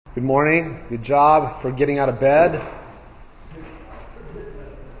Good morning. Good job for getting out of bed.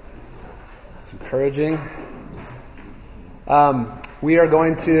 It's encouraging. We are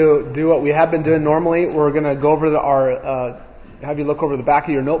going to do what we have been doing normally. We're going to go over have you look over the back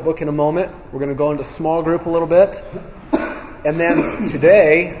of your notebook in a moment. We're going to go into small group a little bit. And then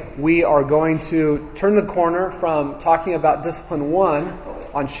today we are going to turn the corner from talking about Discipline 1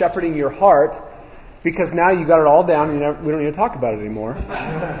 on shepherding your heart, because now you got it all down and we don't need to talk about it anymore.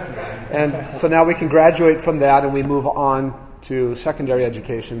 And so now we can graduate from that and we move on to secondary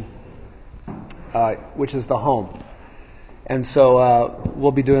education, which is the home. And so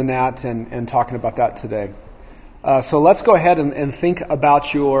we'll be doing that and talking about that today. So let's go ahead and think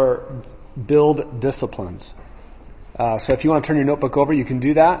about your build disciplines. So if you want to turn your notebook over, you can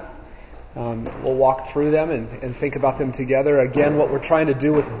do that. We'll walk through them and think about them together. Again, what we're trying to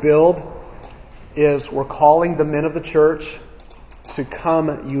do with build is we're calling the men of the church to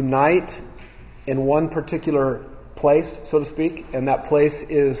come unite in one particular place, so to speak, and that place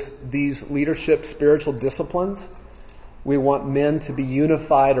is these leadership spiritual disciplines. We want men to be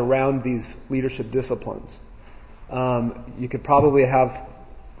unified around these leadership disciplines. You could probably have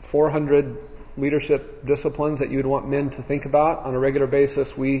 400 leadership disciplines that you would want men to think about on a regular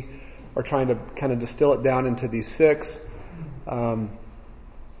basis. We are trying to kind of distill it down into these 6.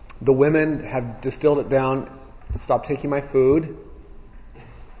 The women have distilled it down. Stop taking my food.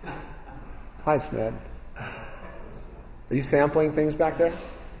 Hi, Smith. Are you sampling things back there?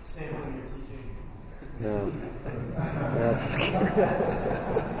 Sampling your teaching. No. That's scary.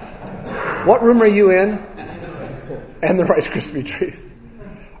 What room are you in? And the Rice Krispie trees.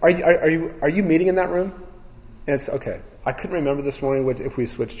 Are you meeting in that room? It's okay. I couldn't remember this morning if we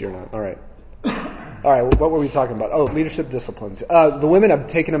switched you or not. All right. All right, what were we talking about? Oh, leadership disciplines. The women have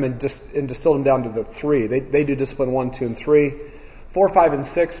taken them and distilled them down to the 3. They do discipline 1, 2, and 3. 4, 5, and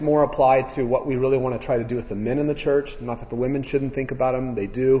 6 more apply to what we really want to try to do with the men in the church. Not that the women shouldn't think about them, they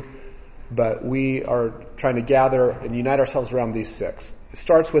do. But we are trying to gather and unite ourselves around these 6. It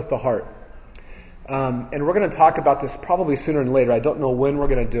starts with the heart. And we're going to talk about this probably sooner than later. I don't know when we're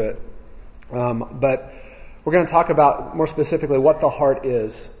going to do it. But we're going to talk about more specifically what the heart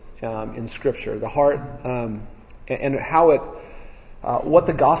is in Scripture. The heart and how what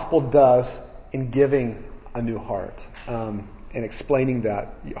the gospel does in giving a new heart and explaining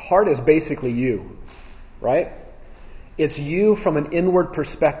that. Heart is basically you, right? It's you from an inward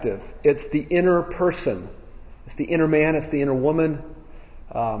perspective. It's the inner person. It's the inner man. It's the inner woman.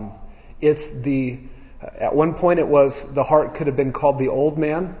 At one point it was, the heart could have been called the old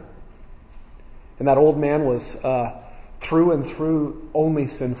man. And that old man was through and through only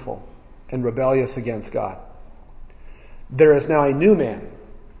sinful and rebellious against God. There is now a new man.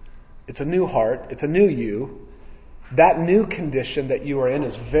 It's a new heart. It's a new you. That new condition that you are in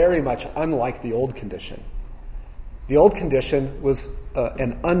is very much unlike the old condition. The old condition was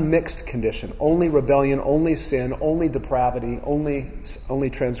an unmixed condition. Only rebellion, only sin, only depravity, only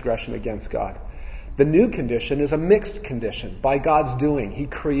transgression against God. The new condition is a mixed condition by God's doing. He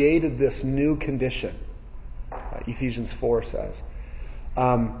created this new condition. Ephesians 4 says.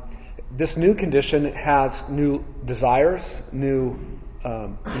 This new condition has new desires, new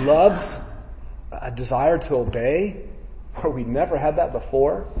loves, a desire to obey, where we never had that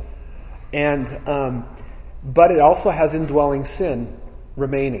before. But it also has indwelling sin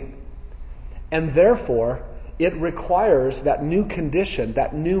remaining. And therefore, it requires that new condition,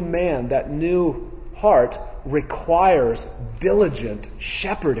 that new man, that new heart requires diligent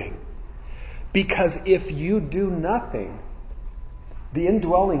shepherding. Because if you do nothing, the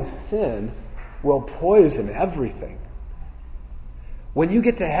indwelling sin will poison everything. When you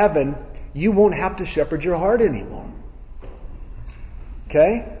get to heaven, you won't have to shepherd your heart anymore.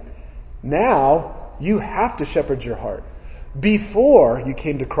 Okay? Now, you have to shepherd your heart. Before you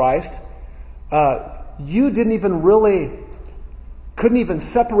came to Christ, you couldn't even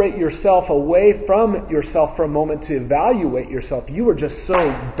separate yourself away from yourself for a moment to evaluate yourself. You were just so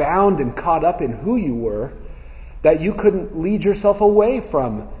bound and caught up in who you were that you couldn't lead yourself away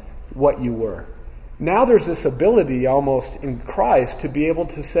from what you were. Now there's this ability almost in Christ to be able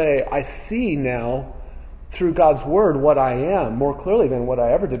to say, I see now through God's Word what I am more clearly than what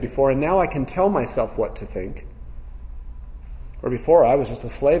I ever did before, and now I can tell myself what to think. Or before, I was just a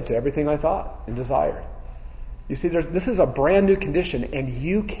slave to everything I thought and desired. You see, this is a brand new condition, and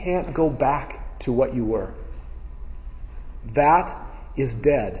you can't go back to what you were. That is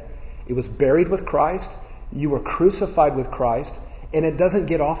dead. It was buried with Christ. You were crucified with Christ, and it doesn't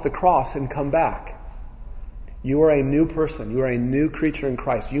get off the cross and come back. You are a new person. You are a new creature in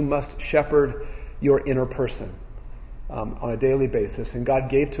Christ. You must shepherd your inner person. on a daily basis. And God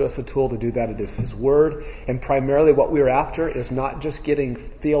gave to us a tool to do that. It is His Word. And primarily what we're after is not just getting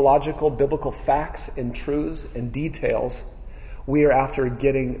theological, biblical facts and truths and details. We are after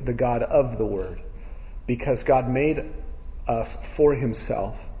getting the God of the Word. Because God made us for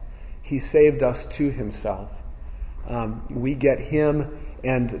Himself. He saved us to Himself. We get Him,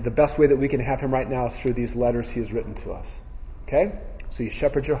 and the best way that we can have Him right now is through these letters He has written to us. Okay? So you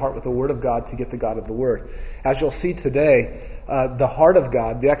shepherd your heart with the Word of God to get the God of the Word. As you'll see today, the heart of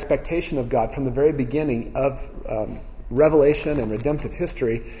God, the expectation of God from the very beginning of Revelation and redemptive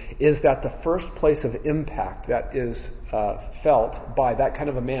history is that the first place of impact that is felt by that kind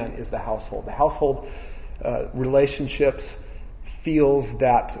of a man is the household. The household relationships feels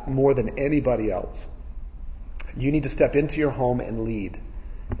that more than anybody else. You need to step into your home and lead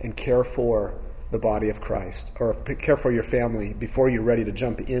and care for the body of Christ, or care for your family before you're ready to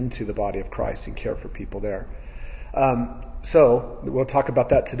jump into the body of Christ and care for people there. So we'll talk about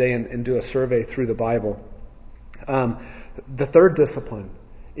that today and do a survey through the Bible. The third discipline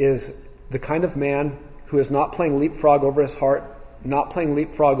is the kind of man who is not playing leapfrog over his heart, not playing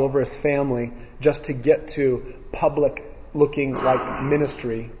leapfrog over his family just to get to public looking like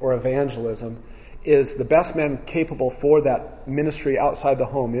ministry or evangelism. Is the best man capable for that ministry outside the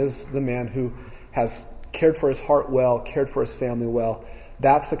home is the man who has cared for his heart well, cared for his family well.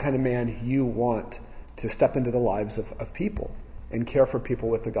 That's the kind of man you want to step into the lives of people and care for people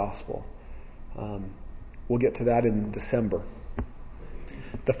with the gospel. We'll get to that in December.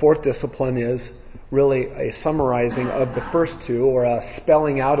 The fourth discipline is really a summarizing of the first two, or a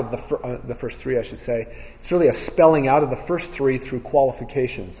spelling out of the first three, I should say. It's really a spelling out of the first three through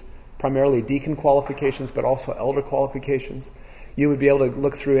qualifications, primarily deacon qualifications, but also elder qualifications. You would be able to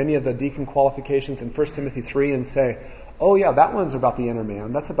look through any of the deacon qualifications in 1 Timothy 3 and say, oh yeah, that one's about the inner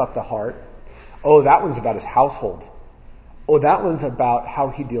man. That's about the heart. Oh, that one's about his household. Oh, that one's about how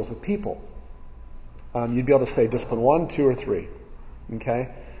he deals with people. You'd be able to say discipline 1, 2, or 3. Okay?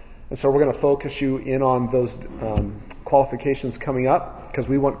 And so we're going to focus you in on those qualifications coming up, because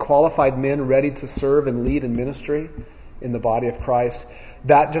we want qualified men ready to serve and lead in ministry in the body of Christ.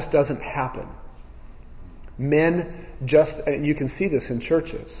 That just doesn't happen. Men and you can see this in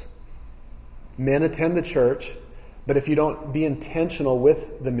churches. Men attend the church, but if you don't be intentional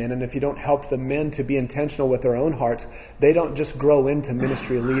with the men, and if you don't help the men to be intentional with their own hearts, they don't just grow into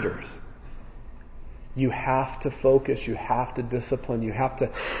ministry leaders. You have to focus, you have to discipline,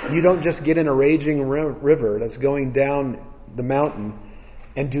 you don't just get in a raging river that's going down the mountain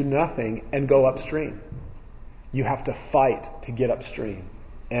and do nothing and go upstream. You have to fight to get upstream.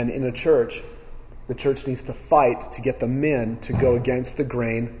 And in a church, the church needs to fight to get the men to go against the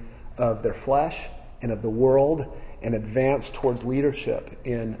grain of their flesh and of the world and advance towards leadership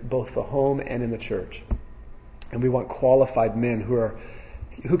in both the home and in the church. And we want qualified men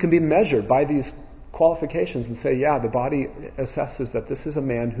who can be measured by these qualifications and say, yeah, the body assesses that this is a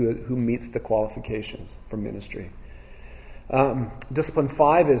man who meets the qualifications for ministry. Discipline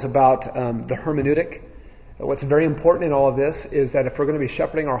 5 is about the hermeneutic. What's very important in all of this is that if we're going to be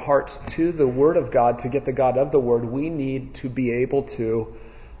shepherding our hearts to the Word of God, to get the God of the Word, we need to be able to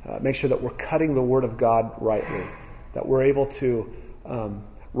make sure that we're cutting the Word of God rightly, that we're able to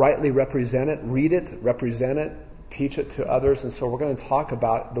rightly represent it, read it, represent it, teach it to others. And so we're going to talk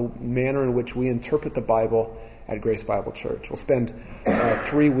about the manner in which we interpret the Bible at Grace Bible Church. We'll spend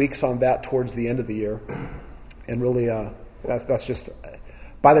 3 weeks on that towards the end of the year. And really, that's just...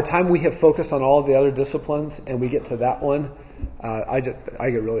 By the time we have focused on all of the other disciplines and we get to that one, I get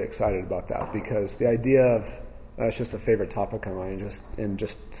really excited about that, because the idea of it's just a favorite topic of mine,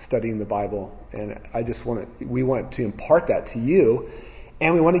 just studying the Bible, and we want to impart that to you,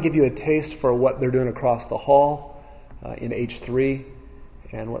 and we want to give you a taste for what they're doing across the hall in H3,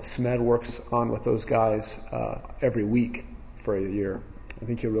 and what SMED works on with those guys every week for a year. I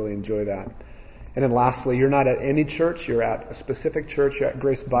think you'll really enjoy that. And then lastly, you're not at any church, you're at a specific church, you're at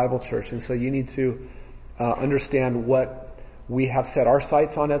Grace Bible Church, and so you need to understand what we have set our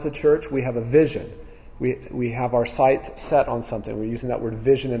sights on as a church. We have a vision. We have our sights set on something. We're using that word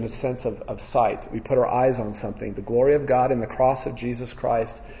vision in a sense of sight. We put our eyes on something, the glory of God and the cross of Jesus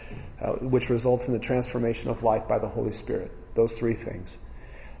Christ, which results in the transformation of life by the Holy Spirit. Those three things.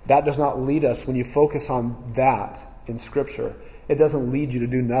 That does not lead us, when you focus on that in Scripture, it doesn't lead you to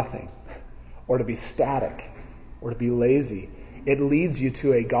do nothing, or to be static, or to be lazy. It leads you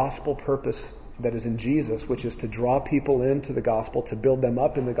to a gospel purpose that is in Jesus, which is to draw people into the gospel, to build them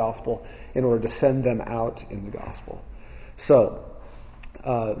up in the gospel, in order to send them out in the gospel. So,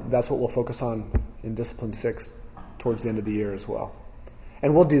 that's what we'll focus on in Discipline 6 towards the end of the year as well.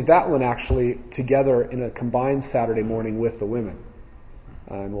 And we'll do that one actually together in a combined Saturday morning with the women.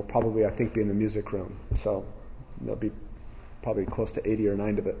 And we'll probably, I think, be in the music room. So there'll be probably close to 80 or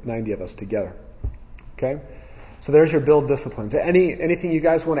 90 of us together. Okay? So there's your build disciplines. Anything you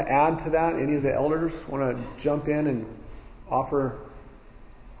guys want to add to that? Any of the elders want to jump in and offer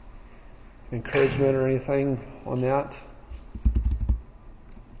encouragement or anything on that?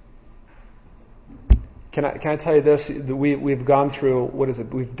 Can I tell you this? We've gone through, what is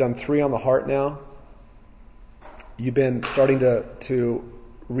it? We've done 3 on the heart now. You've been starting to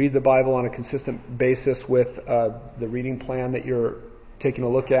read the Bible on a consistent basis with the reading plan that you're taking a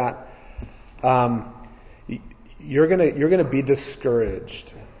look at. You're gonna be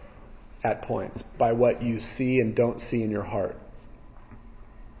discouraged at points by what you see and don't see in your heart.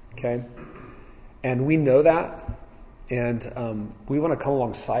 Okay? And we know that, and we want to come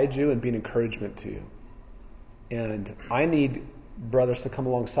alongside you and be an encouragement to you. And I need brothers to come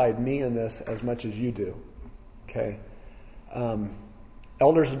alongside me in this as much as you do. Okay?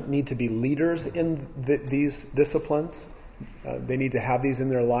 Elders need to be leaders in these disciplines. They need to have these in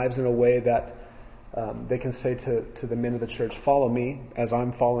their lives in a way that they can say to the men of the church, follow me as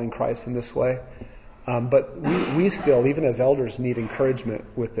I'm following Christ in this way. But we still, even as elders, need encouragement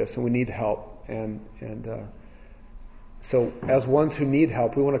with this, and we need help. And so as ones who need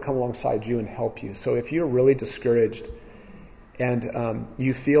help, we want to come alongside you and help you. So if you're really discouraged and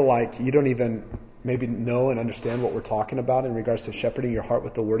you feel like you don't even maybe know and understand what we're talking about in regards to shepherding your heart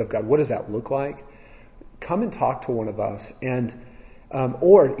with the Word of God, what does that look like? Come and talk to one of us. And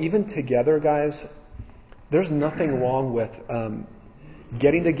or even together, guys, there's nothing wrong with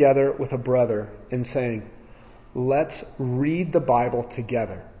getting together with a brother and saying, let's read the Bible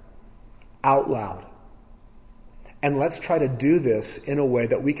together out loud. And let's try to do this in a way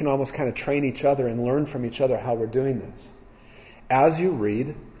that we can almost kind of train each other and learn from each other how we're doing this. As you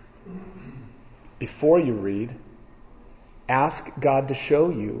read, before you read, ask God to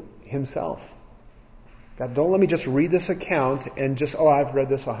show you Himself. God, don't let me just read this account and just, I've read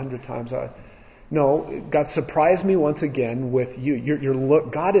this 100 times. No, God, surprise me once again with you.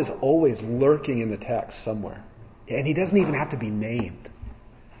 God is always lurking in the text somewhere. And He doesn't even have to be named.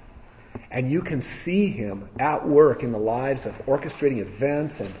 And you can see Him at work in the lives of orchestrating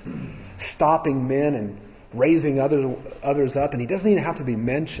events and stopping men and raising others up. And He doesn't even have to be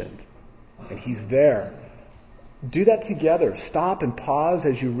mentioned. And He's there. Do that together. Stop and pause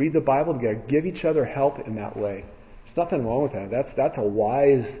as you read the Bible together. Give each other help in that way. There's nothing wrong with that. That's a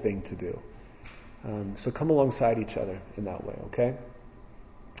wise thing to do. So come alongside each other in that way, okay?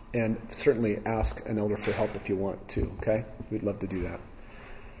 And certainly ask an elder for help if you want to, okay? We'd love to do that.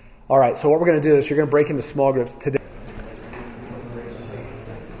 All right, so what we're going to do is you're going to break into small groups today.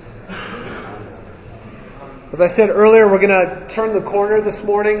 As I said earlier, we're going to turn the corner this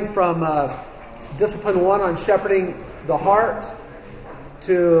morning from Discipline 1 on shepherding the heart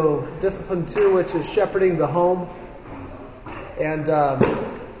to Discipline 2, which is shepherding the home. And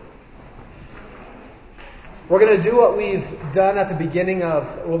we're going to do what we've done at the beginning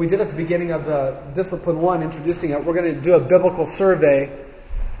of, what we did at the beginning of the Discipline 1, introducing it. We're going to do a biblical survey.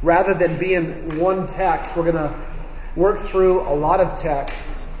 Rather than be in one text, we're going to work through a lot of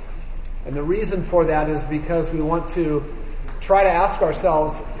texts. And the reason for that is because we want to try to ask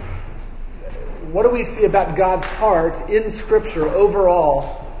ourselves, what do we see about God's heart in Scripture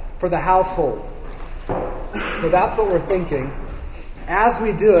overall for the household? So that's what we're thinking. As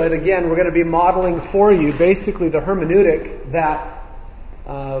we do it, again, we're going to be modeling for you basically the hermeneutic that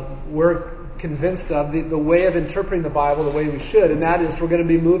we're convinced of, the way of interpreting the Bible the way we should, and that is we're going to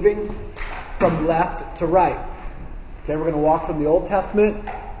be moving from left to right. Okay, we're going to walk from the Old Testament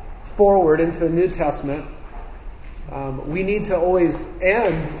forward into the New Testament. We need to always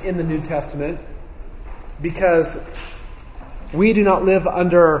end in the New Testament because we do not live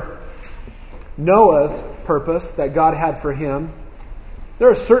under Noah's purpose that God had for him. There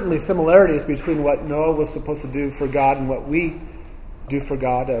are certainly similarities between what Noah was supposed to do for God and what we do for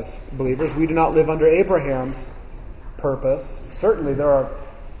God as believers. We do not live under Abraham's purpose. Certainly there are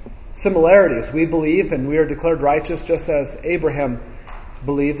similarities. We believe and we are declared righteous just as Abraham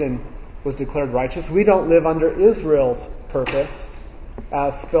believed and was declared righteous. We don't live under Israel's purpose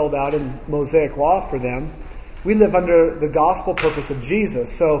as spelled out in Mosaic law for them. We live under the gospel purpose of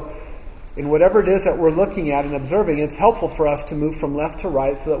Jesus. So in whatever it is that we're looking at and observing, it's helpful for us to move from left to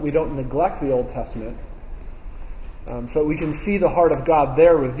right so that we don't neglect the Old Testament. So that we can see the heart of God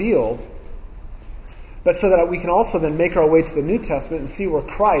there revealed, but so that we can also then make our way to the New Testament and see where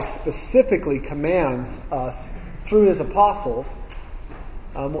Christ specifically commands us through His apostles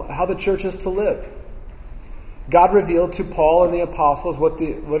how the church is to live. God revealed to Paul and the apostles what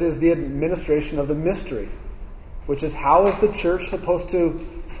is the administration of the mystery, which is how is the church supposed to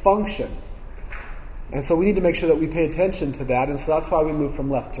function. And so we need to make sure that we pay attention to that, and so that's why we move from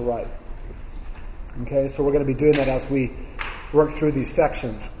left to right. Okay, so we're going to be doing that as we work through these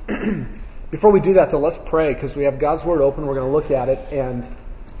sections. Before we do that, though, let's pray, because we have God's Word open, we're going to look at it, and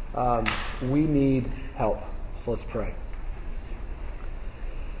we need help. So let's pray.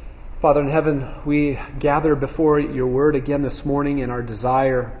 Father in heaven, we gather before your Word again this morning, and our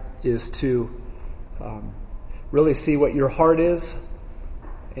desire is to really see what your heart is,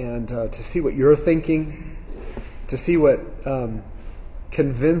 and to see what you're thinking, to see what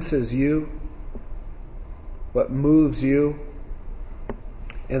convinces you, what moves you.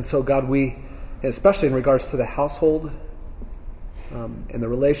 And so, God, we, especially in regards to the household and the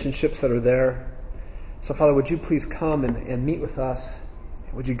relationships that are there, so Father, would you please come and meet with us?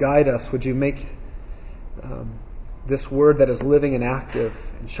 Would you guide us? Would you make this word that is living and active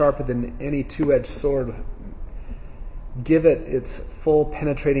and sharper than any two-edged sword, give it its full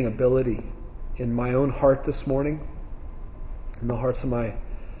penetrating ability in my own heart this morning, in the hearts of my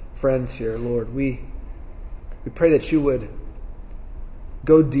friends here, Lord. We pray that you would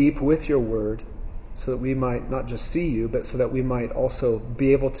go deep with your word so that we might not just see you, but so that we might also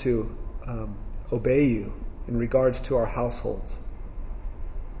be able to obey you in regards to our households.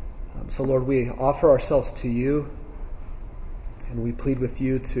 So Lord, we offer ourselves to you, and we plead with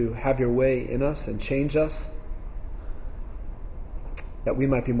you to have your way in us and change us, that we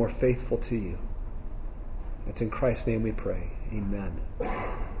might be more faithful to you. It's in Christ's name we pray. Amen.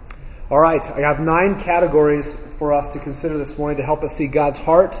 All right, I have 9 categories for us to consider this morning to help us see God's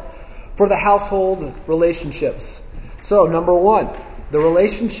heart for the household relationships. So, number 1, the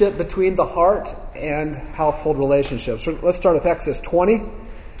relationship between the heart and household relationships. Let's start with Exodus 20,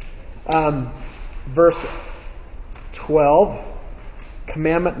 verse 12,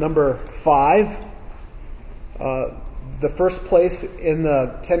 commandment number 5. The first place in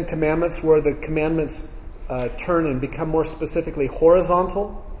the 10 commandments where the commandments turn and become more specifically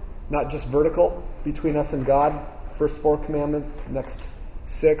horizontal, not just vertical, between us and God. First 4 commandments, next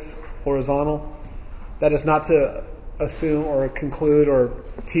 6, horizontal. That is not to assume or conclude or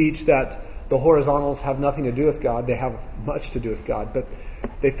teach that the horizontals have nothing to do with God. They have much to do with God, but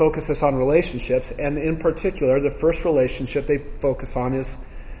they focus us on relationships, and in particular, the first relationship they focus on is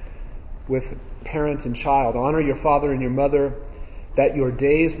with parent and child. Honor your father and your mother, that your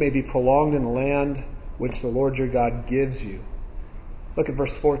days may be prolonged in the land which the Lord your God gives you. Look at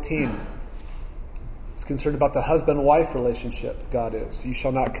verse 14. It's concerned about the husband-wife relationship, God is. You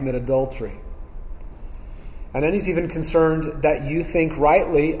shall not commit adultery. And then he's even concerned that you think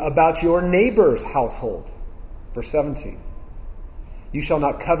rightly about your neighbor's household. Verse 17. You shall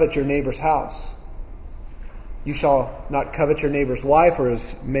not covet your neighbor's house. You shall not covet your neighbor's wife or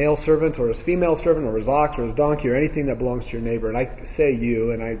his male servant or his female servant or his ox or his donkey or anything that belongs to your neighbor. And I say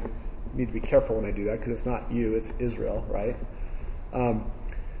you, and I need to be careful when I do that because it's not you, it's Israel, right?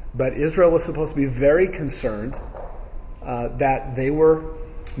 But Israel was supposed to be very concerned that they were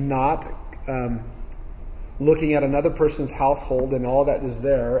not looking at another person's household and all that is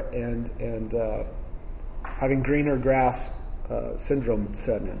there and having greener grass syndrome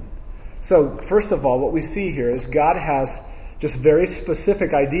set in. So, first of all, what we see here is God has just very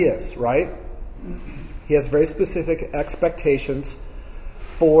specific ideas, right? He has very specific expectations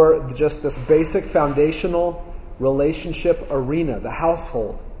for just this basic foundational relationship arena, the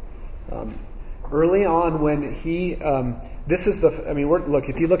household. Early on when he, look,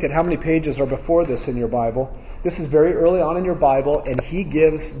 if you look at how many pages are before this in your Bible, this is very early on in your Bible, and he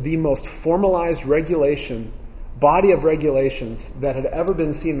gives the most formalized body of regulations that had ever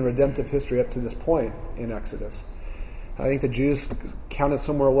been seen in redemptive history up to this point in Exodus. I think the Jews counted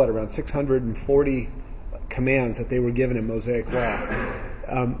somewhere, around 640 commands that they were given in Mosaic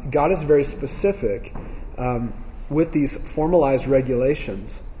law. God is very specific with these formalized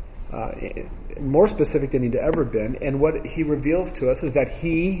regulations, more specific than he'd ever been. And what he reveals to us is that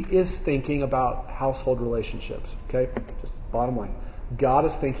he is thinking about household relationships. Okay, just bottom line. God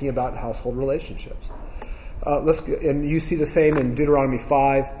is thinking about household relationships. And you see the same in Deuteronomy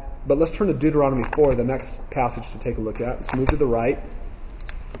 5, but let's turn to Deuteronomy 4, the next passage to take a look at. Let's move to the right.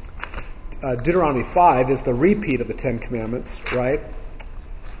 Deuteronomy 5 is the repeat of the 10 Commandments, right?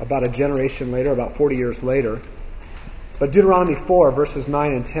 About a generation later, about 40 years later. But Deuteronomy 4, verses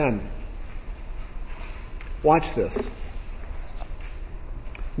 9 and 10. Watch this.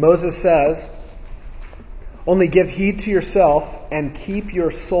 Moses says, "Only give heed to yourself and keep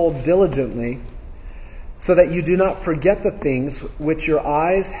your soul diligently, so that you do not forget the things which your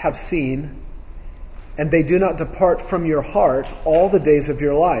eyes have seen, and they do not depart from your heart all the days of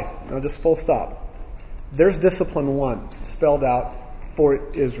your life. Now just full stop. There's discipline 1 spelled out for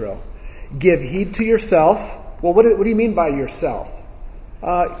Israel. Give heed to yourself. Well, what do you mean by yourself?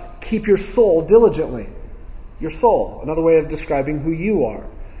 Keep your soul diligently. Your soul, another way of describing who you are.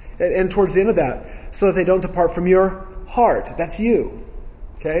 And towards the end of that, so that they don't depart from your heart. That's you.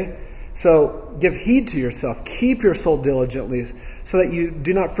 Okay? So give heed to yourself. Keep your soul diligently, so that you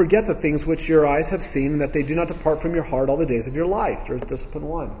do not forget the things which your eyes have seen, and that they do not depart from your heart all the days of your life. There's discipline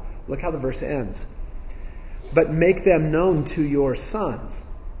 1. Look how the verse ends. But make them known to your sons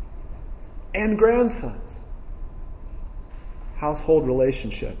and grandsons. Household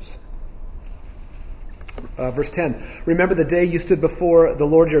relationships. Verse 10, remember the day you stood before the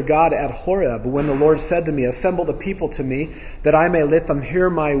Lord your God at Horeb, when the Lord said to me, assemble the people to me, that I may let them hear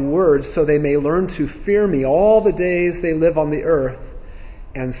my words, so they may learn to fear me all the days they live on the earth,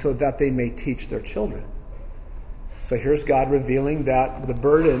 and so that they may teach their children. So here's God revealing that the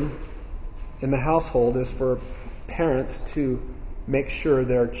burden in the household is for parents to make sure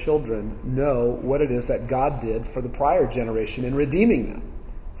their children know what it is that God did for the prior generation in redeeming them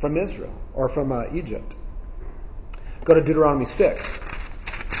from Israel or from Egypt. Go to Deuteronomy 6.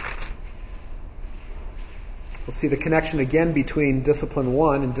 We'll see the connection again between discipline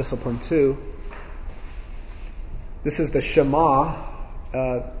 1 and discipline 2. This is the Shema,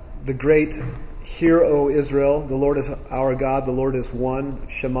 the great Hear, O Israel, the Lord is our God, the Lord is one.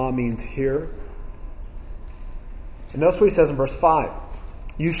 Shema means hear. And notice what he says in verse 5.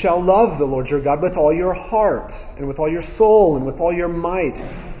 You shall love the Lord your God with all your heart, and with all your soul, and with all your might.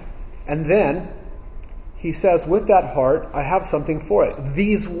 And then he says, with that heart, I have something for it.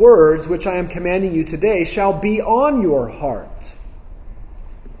 These words which I am commanding you today shall be on your heart.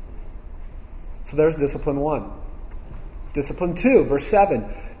 So there's discipline 1. Discipline 2, verse 7.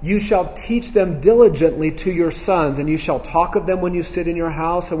 You shall teach them diligently to your sons, and you shall talk of them when you sit in your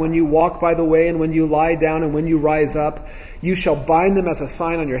house, and when you walk by the way, and when you lie down, and when you rise up. You shall bind them as a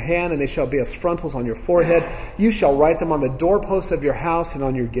sign on your hand, and they shall be as frontals on your forehead. You shall write them on the doorposts of your house and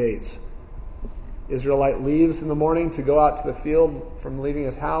on your gates. Israelite leaves in the morning to go out to the field from leaving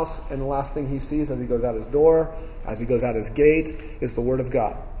his house, and the last thing he sees as he goes out his door, as he goes out his gate, is the Word of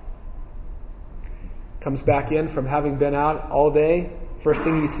God. Comes back in from having been out all day. First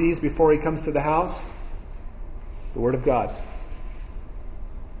thing he sees before he comes to the house, the Word of God.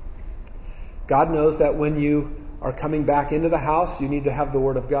 God knows that when you are coming back into the house, you need to have the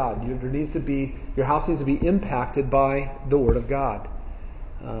Word of God. Your house needs to be impacted by the Word of God.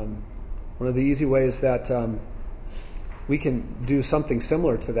 One of the easy ways that we can do something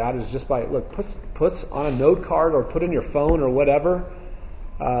similar to that is just by, put on a note card or put in your phone or whatever,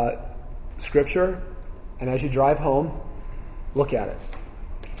 Scripture, and as you drive home, look at it.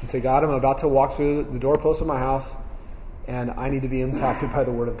 And say, God, I'm about to walk through the doorpost of my house, and I need to be impacted by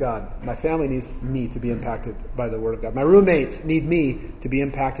the Word of God. My family needs me to be impacted by the Word of God. My roommates need me to be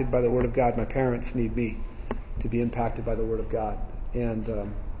impacted by the Word of God. My parents need me to be impacted by the Word of God.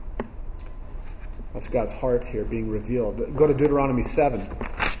 And that's God's heart here being revealed. Go to Deuteronomy 7.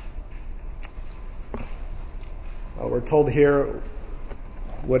 We're told here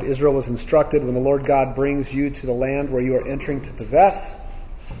what Israel was instructed when the Lord God brings you to the land where you are entering to possess.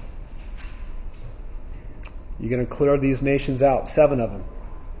 You're going to clear these nations out, 7 of them.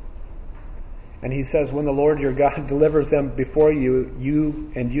 And he says, when the Lord your God delivers them before you,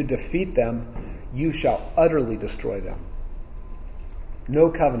 you defeat them, you shall utterly destroy them.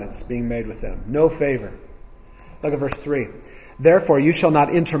 No covenants being made with them. No favor. Look at verse 3. Therefore you shall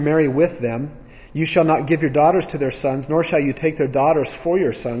not intermarry with them. You shall not give your daughters to their sons, nor shall you take their daughters for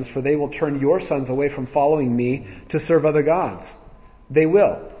your sons, for they will turn your sons away from following me to serve other gods. They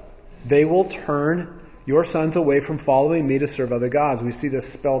will. They will turn your sons away from following me to serve other gods. We see this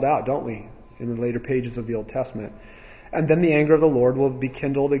spelled out, don't we, in the later pages of the Old Testament. And then the anger of the Lord will be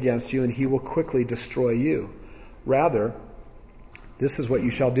kindled against you, and he will quickly destroy you. Rather, this is what you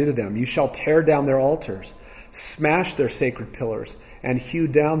shall do to them. You shall tear down their altars, smash their sacred pillars, and hew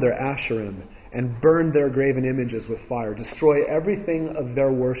down their Asherim, and burn their graven images with fire. Destroy everything of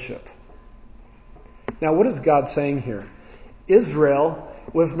their worship. Now, what is God saying here? Israel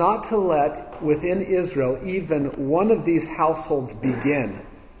was not to let within Israel even one of these households begin.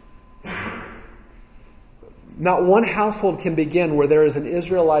 Not one household can begin where there is an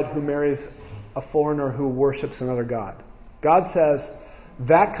Israelite who marries a foreigner who worships another god. God says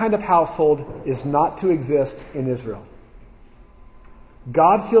that kind of household is not to exist in Israel.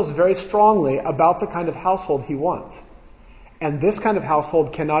 God feels very strongly about the kind of household he wants. And this kind of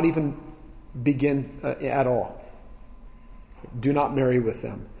household cannot even begin at all. Do not marry with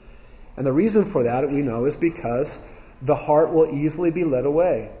them. And the reason for that, we know, is because the heart will easily be led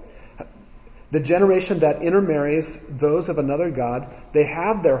away. The generation that intermarries those of another god, they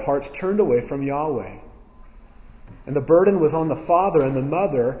have their hearts turned away from Yahweh. And the burden was on the father and the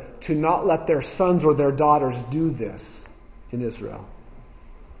mother to not let their sons or their daughters do this in Israel.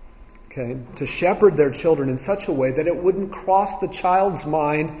 Okay? To shepherd their children in such a way that it wouldn't cross the child's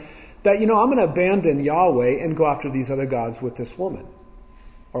mind that, I'm going to abandon Yahweh and go after these other gods with this woman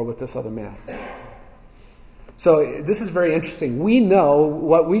or with this other man. So this is very interesting. We know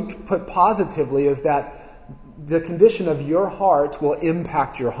what we put positively is that the condition of your heart will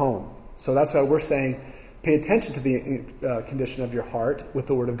impact your home. So that's why we're saying pay attention to the condition of your heart with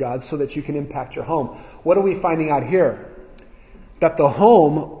the Word of God so that you can impact your home. What are we finding out here? That the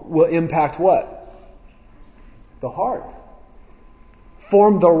home will impact what? The heart.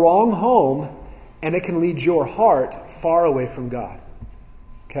 Form the wrong home and it can lead your heart far away from God.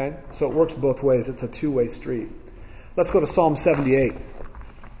 Okay? So it works both ways. It's a two-way street. Let's go to Psalm 78.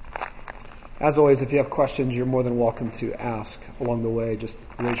 As always, if you have questions, you're more than welcome to ask along the way. Just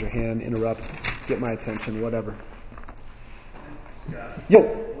raise your hand, interrupt, get my attention, whatever. Scott, Yo.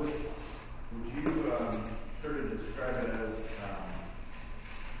 Would you sort of describe it as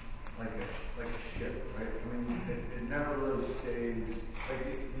like a ship, right? I mean, it never really stays.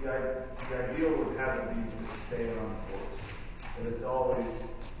 Like the ideal would have it be to stay on course, but it's always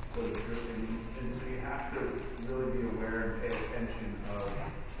sort of drifting. And so you have to really be aware and pay attention of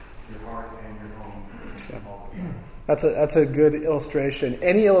your heart and your home all the time. That's a good illustration.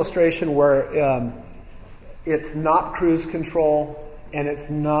 Any illustration where it's not cruise control and it's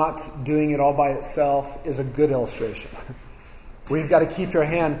not doing it all by itself is a good illustration. Where you've got to keep your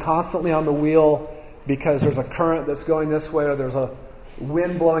hand constantly on the wheel because there's a current that's going this way or there's a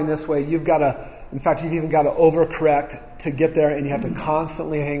wind blowing this way. You've even got to overcorrect to get there, and you have to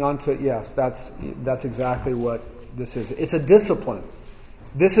constantly hang on to it. Yes, that's exactly what this is. It's a discipline.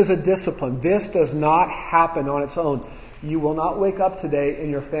 This is a discipline. This does not happen on its own. You will not wake up today and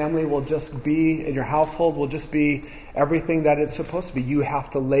your family will just be, and your household will just be everything that it's supposed to be. You have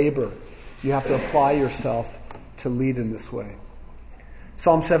to labor. You have to apply yourself to lead in this way.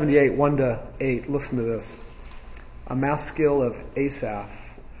 Psalm 78, 1-8. Listen to this. A maskil of Asaph.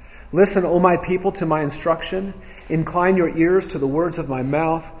 Listen, O my people, to my instruction. Incline your ears to the words of my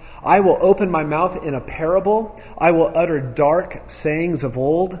mouth. I will open my mouth in a parable. I will utter dark sayings of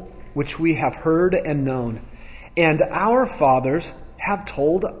old, which we have heard and known. And our fathers have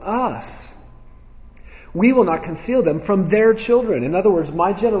told us. We will not conceal them from their children. In other words,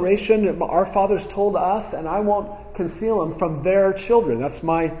 my generation, our fathers told us, and I won't conceal them from their children. That's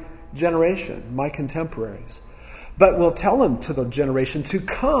my generation, my contemporaries. But we'll tell them to the generation to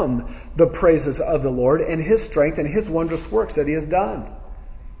come the praises of the Lord and His strength and His wondrous works that He has done.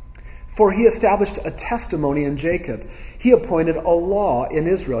 For He established a testimony in Jacob. He appointed a law in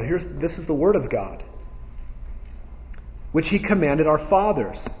Israel. This is the word of God, which He commanded our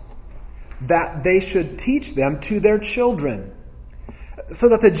fathers, that they should teach them to their children, so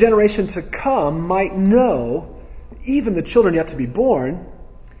that the generation to come might know, even the children yet to be born,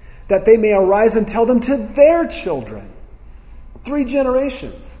 that they may arise and tell them to their children. 3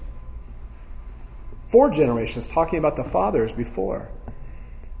 generations. 4 generations, talking about the fathers before.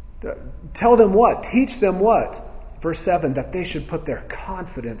 Tell them what? Teach them what? Verse 7, that they should put their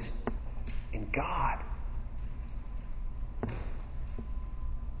confidence in God.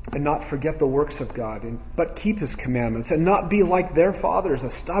 And not forget the works of God, but keep His commandments, and not be like their fathers, a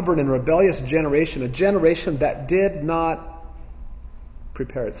stubborn and rebellious generation, a generation that did not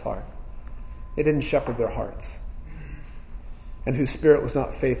prepare its heart. It didn't shepherd their hearts, and whose spirit was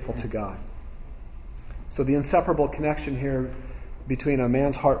not faithful to God. So the inseparable connection here between a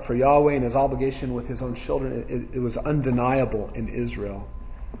man's heart for Yahweh and his obligation with his own children, it was undeniable in Israel.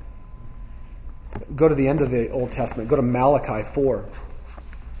 Go to the end of the Old Testament. Go to Malachi 4.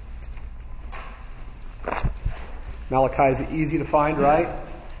 Malachi is easy to find, right?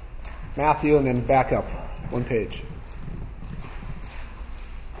 Matthew, and then back up 1 page.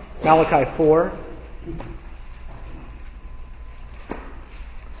 Malachi 4.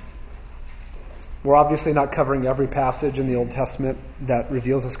 We're obviously not covering every passage in the Old Testament that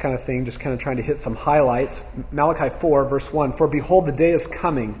reveals this kind of thing, just kind of trying to hit some highlights. Malachi 4, verse 1. For behold, the day is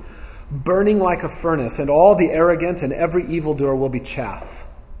coming, burning like a furnace, and all the arrogant and every evildoer will be chaff.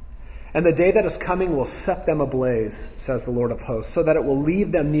 And the day that is coming will set them ablaze, says the Lord of hosts, so that it will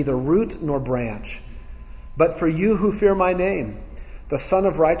leave them neither root nor branch. But for you who fear my name, the Son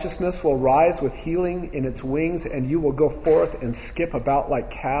of Righteousness will rise with healing in its wings, and you will go forth and skip about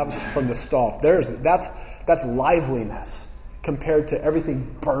like calves from the stall. That's liveliness. compared to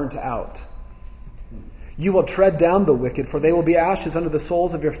everything burnt out. You will tread down the wicked, for they will be ashes under the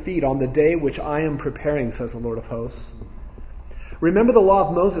soles of your feet on the day which I am preparing, says the Lord of hosts. Remember the law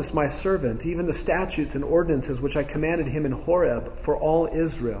of Moses, my servant, even the statutes and ordinances which I commanded him in Horeb for all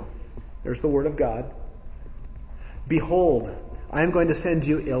Israel. There's the word of God. Behold, I am going to send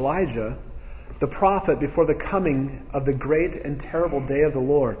you Elijah, the prophet, before the coming of the great and terrible day of the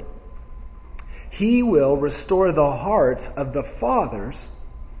Lord. He will restore the hearts of the fathers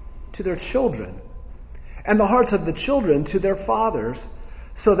to their children, and the hearts of the children to their fathers,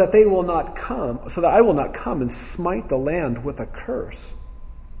 so that I will not come and smite the land with a curse.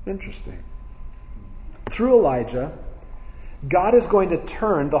 Interesting. Through Elijah, God is going to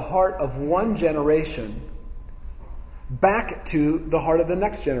turn the heart of one generation back to the heart of the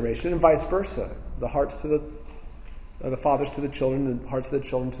next generation, and vice versa. The hearts to the fathers to the children, and hearts of the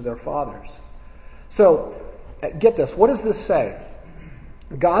children to their fathers. So, get this. What does this say?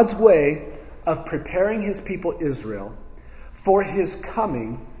 God's way of preparing his people Israel for his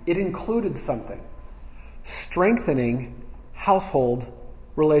coming, it included something. Strengthening household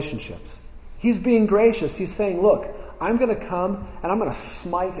relationships. He's being gracious. He's saying, look, I'm going to come and I'm going to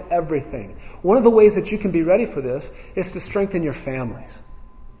smite everything. One of the ways that you can be ready for this is to strengthen your families.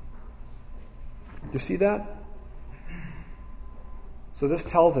 Do you see that? So this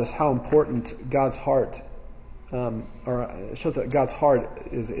tells us how important God's heart, it shows that God's heart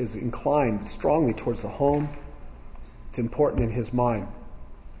is inclined strongly towards the home. It's important in his mind.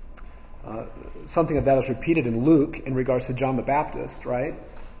 Something of that is repeated in Luke in regards to John the Baptist, right?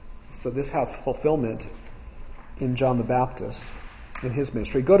 So this has fulfillment in John the Baptist, in his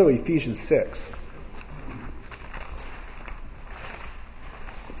ministry. Go to Ephesians 6.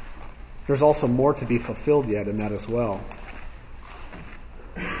 There's also more to be fulfilled yet in that as well.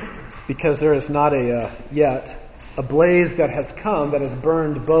 Because there is not yet a blaze that has come that has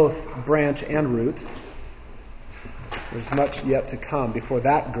burned both branch and root. There's much yet to come before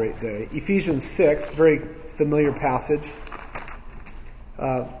that great day. Ephesians 6, very familiar passage.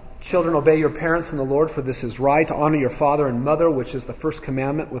 Children, obey your parents in the Lord, for this is right. Honor your father and mother, which is the first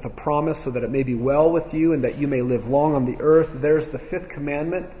commandment, with a promise, so that it may be well with you and that you may live long on the earth. There's the fifth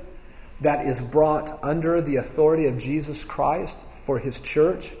commandment that is brought under the authority of Jesus Christ for his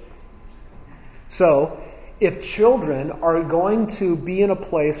church. So, if children are going to be in a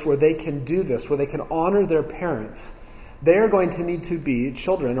place where they can do this, where they can honor their parents,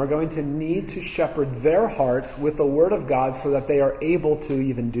 children are going to need to shepherd their hearts with the Word of God so that they are able to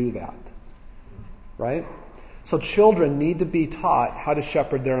even do that. Right? So children need to be taught how to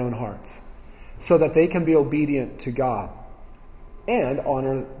shepherd their own hearts so that they can be obedient to God and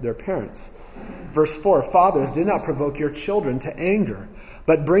honor their parents. Verse 4, fathers, do not provoke your children to anger,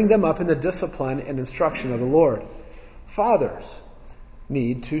 but bring them up in the discipline and instruction of the Lord. Fathers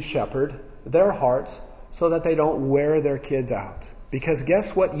need to shepherd their hearts so that they don't wear their kids out. Because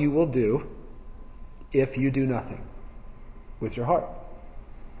guess what you will do if you do nothing with your heart?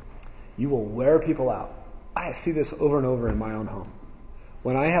 You will wear people out. I see this over and over in my own home.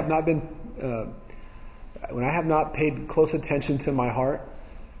 When I have not paid close attention to my heart,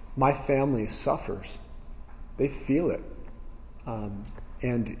 my family suffers. They feel it.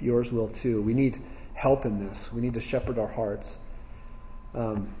 And yours will too. We need help in this. We need to shepherd our hearts.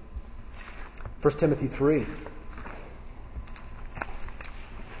 1 Timothy 3.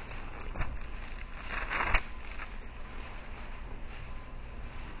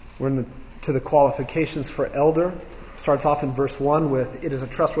 We're to the qualifications for elder. Starts off in verse 1 with, it is a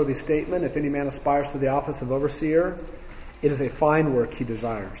trustworthy statement. If any man aspires to the office of overseer, it is a fine work he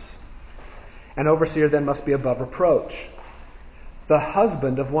desires. An overseer then must be above reproach, the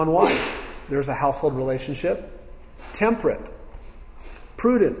husband of one wife. There's a household relationship. Temperate,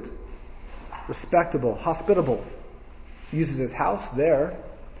 prudent, respectable, hospitable. Uses his house there.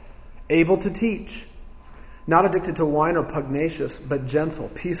 Able to teach. Not addicted to wine or pugnacious, but gentle,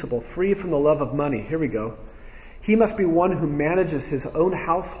 peaceable, free from the love of money. Here we go. He must be one who manages his own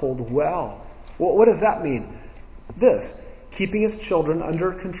household well. What does that mean? This, keeping his children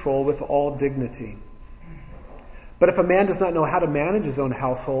under control with all dignity. But if a man does not know how to manage his own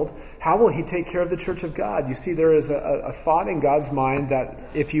household, how will he take care of the church of God? You see, there is a thought in God's mind that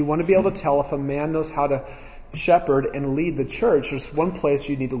if you want to be able to tell if a man knows how to shepherd and lead the church, there's one place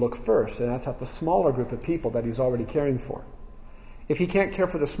you need to look first, and that's at the smaller group of people that he's already caring for. If he can't care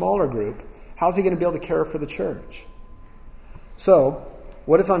for the smaller group, how's he going to be able to care for the church? So,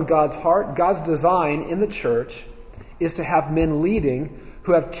 what is on God's heart? God's design in the church is to have men leading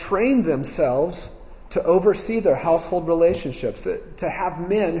who have trained themselves to oversee their household relationships, to have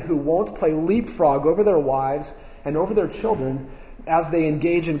men who won't play leapfrog over their wives and over their children as they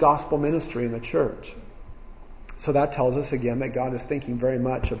engage in gospel ministry in the church. So that tells us again that God is thinking very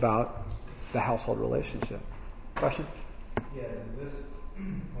much about the household relationship. Question? Yeah, is this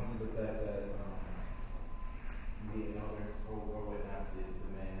comes with that the elder or whether or not the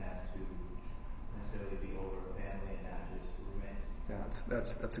man has to necessarily be over a family and not just roommates?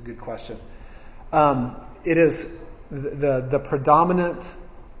 Yeah, that's a good question. It is the predominant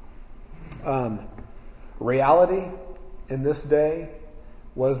reality in this day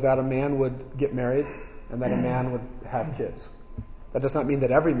was that a man would get married and that a man would have kids. That does not mean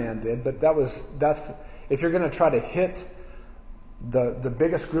that every man did, but that's if you're going to try to hit the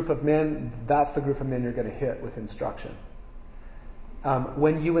biggest group of men, that's the group of men you're going to hit with instruction.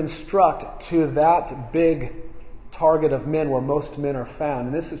 When you instruct to that big target of men where most men are found,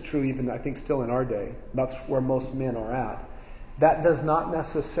 and this is true even I think still in our day, that's where most men are at, that does not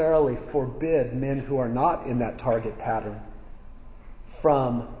necessarily forbid men who are not in that target pattern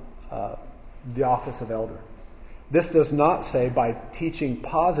from the office of elder. This does not say by teaching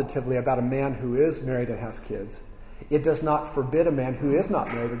positively about a man who is married and has kids, it does not forbid a man who is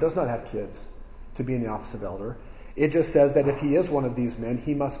not married or does not have kids to be in the office of elder. It just says that if he is one of these men,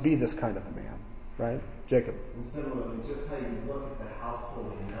 he must be this kind of a man. Right? Jacob? And similarly, just how you look at the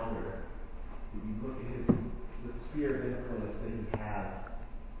household of an elder, you look at the sphere of influence that he has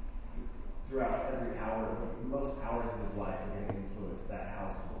throughout every hour, most hours of his life are going to influence that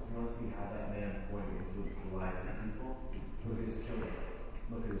household. You want to see how that man's going to influence the lives of people? Look at his children.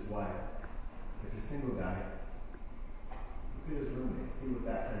 Look at his wife. If you're a single guy, look at his roommate. See what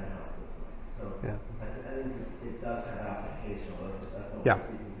that kind of house looks like. So Yeah. I think it does have application. That's not what Yeah. we're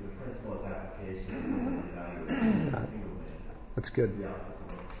speaking to. The principle is application. Evaluation. A single man. That's good. The opposite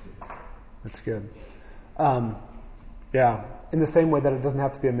of what That's good. Yeah. In the same way that it doesn't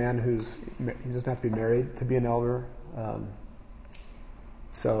have to be a man he doesn't have to be married to be an elder.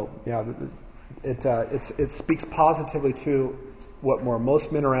 So yeah, it speaks positively to what more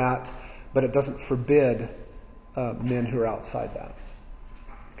most men are at, but it doesn't forbid men who are outside that.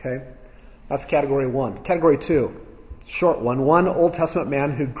 Okay, that's category 1. Category 2, short one. One Old Testament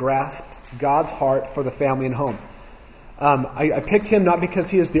man who grasped God's heart for the family and home. I picked him not because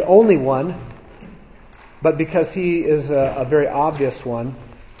he is the only one, but because he is a very obvious one.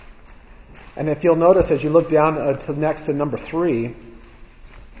 And if you'll notice as you look down to next to number 3,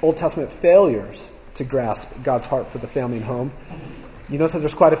 Old Testament failures to grasp God's heart for the family and home, you notice that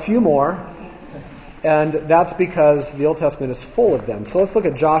there's quite a few more, and that's because the Old Testament is full of them. So let's look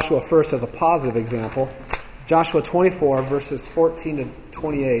at Joshua first as a positive example. Joshua 24, verses 14 to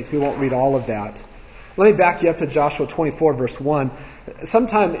 28. We won't read all of that. Let me back you up to Joshua 24, verse 1.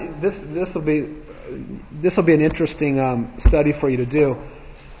 Sometime this will be an interesting study for you to do.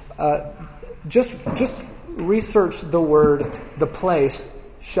 Just research the place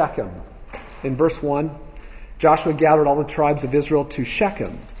Shechem. In verse 1, Joshua gathered all the tribes of Israel to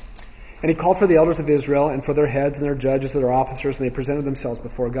Shechem. And he called for the elders of Israel and for their heads and their judges and their officers, and they presented themselves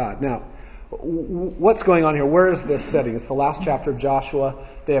before God. Now, what's going on here? Where is this setting? It's the last chapter of Joshua.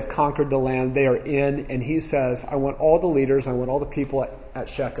 They have conquered the land. They are in, and he says, I want all the leaders, I want all the people at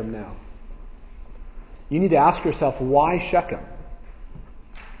Shechem now. You need to ask yourself, why Shechem?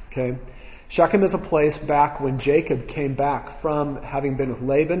 Okay? Shechem is a place back when Jacob came back from having been with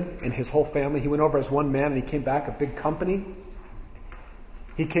Laban and his whole family. He went over as one man and he came back a big company.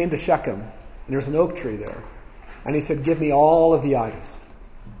 He came to Shechem and there's an oak tree there. And he said, give me all of the idols.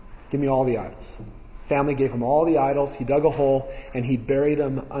 Give me all the idols. Family gave him all the idols. He dug a hole and he buried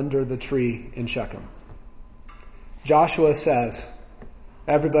them under the tree in Shechem. Joshua says,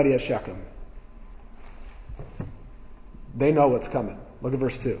 everybody at Shechem, they know what's coming. Look at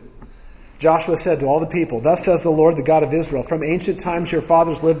verse 2. Joshua said to all the people, thus says the Lord, the God of Israel, from ancient times your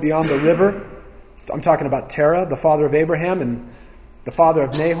fathers lived beyond the river. I'm talking about Terah, the father of Abraham, and the father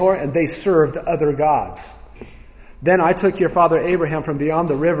of Nahor, and they served other gods. Then I took your father Abraham from beyond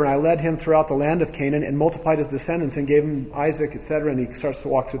the river, and I led him throughout the land of Canaan, and multiplied his descendants, and gave him Isaac, etc., and he starts to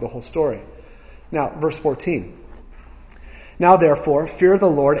walk through the whole story. Now, verse 14. Now therefore, fear the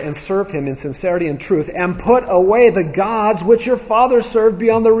Lord and serve him in sincerity and truth, and put away the gods which your fathers served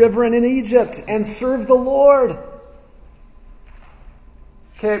beyond the river and in Egypt, and serve the Lord.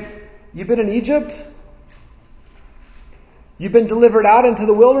 Okay, you've been in Egypt? You've been delivered out into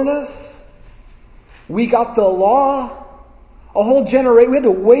the wilderness? We got the law? A whole generation. We had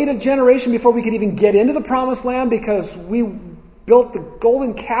to wait a generation before we could even get into the promised land because we built the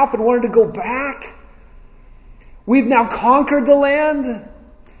golden calf and wanted to go back? We've now conquered the land,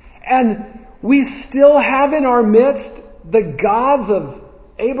 and we still have in our midst the gods of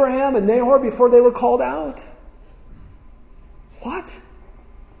Abraham and Nahor before they were called out. What?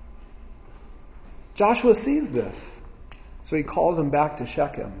 Joshua sees this. So he calls him back to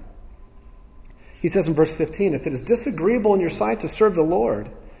Shechem. He says in verse 15, if it is disagreeable in your sight to serve the Lord,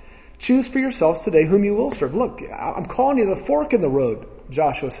 choose for yourselves today whom you will serve. Look, I'm calling you the fork in the road,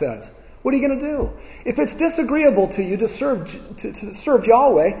 Joshua says. What are you going to do? If it's disagreeable to you to serve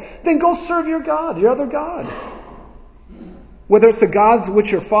Yahweh, then go serve your God, your other God. Whether it's the gods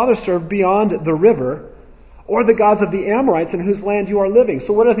which your father served beyond the river, or the gods of the Amorites in whose land you are living.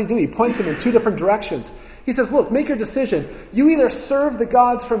 So what does he do? He points them in two different directions. He says, look, make your decision. You either serve the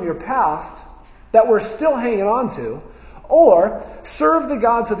gods from your past that we're still hanging on to, or serve the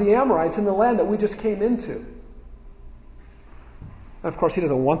gods of the Amorites in the land that we just came into. And of course, he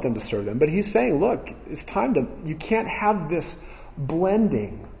doesn't want them to serve them, but he's saying, look, it's time to, you can't have this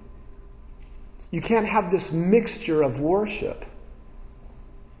blending. You can't have this mixture of worship.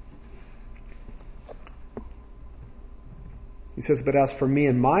 He says, but as for me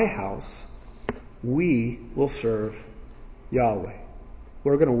and my house, we will serve Yahweh.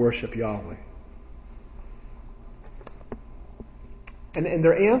 We're going to worship Yahweh. And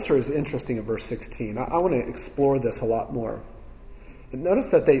their answer is interesting in verse 16. I want to explore this a lot more. And notice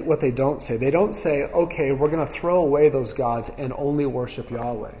that what they don't say. They don't say, okay, we're going to throw away those gods and only worship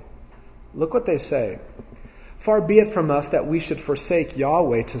Yahweh. Look what they say. Far be it from us that we should forsake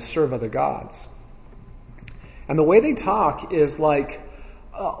Yahweh to serve other gods. And the way they talk is like,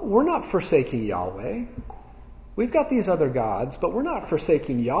 we're not forsaking Yahweh. We've got these other gods, but we're not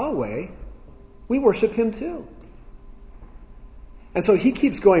forsaking Yahweh. We worship Him too. And so he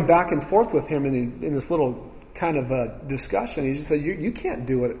keeps going back and forth with him in this little kind of discussion. He just said, you can't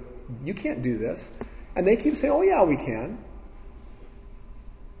do it. You can't do this. And they keep saying, oh yeah, we can.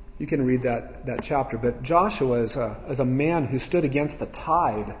 You can read that chapter. But Joshua is a man who stood against the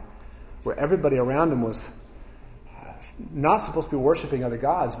tide, where everybody around him was not supposed to be worshiping other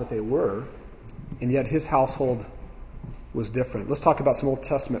gods, but they were. And yet his household was different. Let's talk about some Old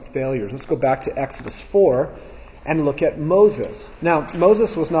Testament failures. Let's go back to Exodus 4 and look at Moses. Now,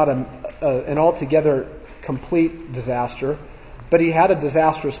 Moses was not an altogether complete disaster, but he had a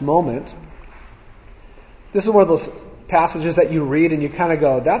disastrous moment. This is one of those passages that you read and you kind of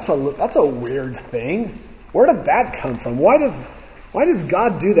go, that's a weird thing. Where did that come from? Why does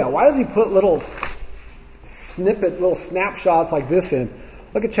God do that? Why does He put little snapshots like this in?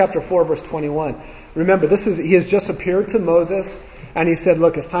 Look at chapter 4, verse 21. Remember, he has just appeared to Moses, and he said,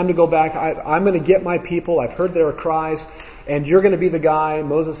 look, it's time to go back. I'm going to get my people. I've heard their cries, and you're going to be the guy.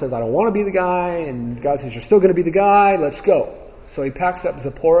 Moses says, I don't want to be the guy. And God says, you're still going to be the guy. Let's go. So he packs up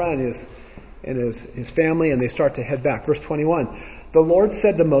Zipporah and his family, and they start to head back. Verse 21. The Lord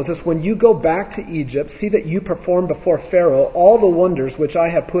said to Moses, when you go back to Egypt, see that you perform before Pharaoh all the wonders which I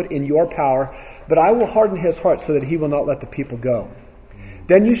have put in your power, but I will harden his heart so that he will not let the people go.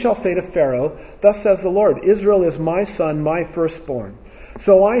 Then you shall say to Pharaoh, thus says the Lord, Israel is my son, my firstborn.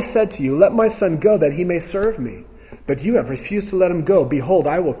 So I said to you, let my son go that he may serve me. But you have refused to let him go. Behold,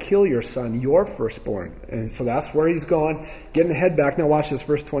 I will kill your son, your firstborn. And so that's where he's going, getting the head back. Now watch this,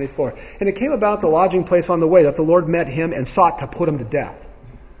 verse 24. And it came about at the lodging place on the way that the Lord met him and sought to put him to death.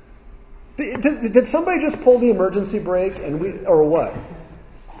 Did somebody just pull the emergency brake or what?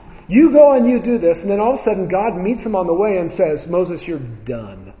 You go and you do this, and then all of a sudden God meets him on the way and says, Moses, you're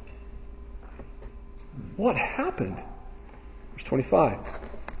done. What happened? Verse 25.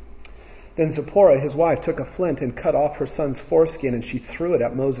 Then Zipporah, his wife, took a flint and cut off her son's foreskin, and she threw it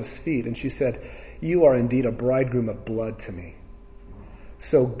at Moses' feet, and she said, you are indeed a bridegroom of blood to me.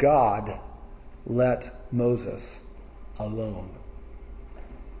 So God let Moses alone.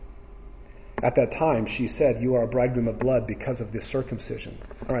 At that time, she said, you are a bridegroom of blood because of this circumcision.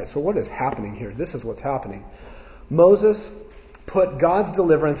 All right, so what is happening here? This is what's happening. Moses put God's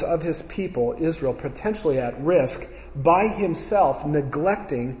deliverance of his people, Israel, potentially at risk by himself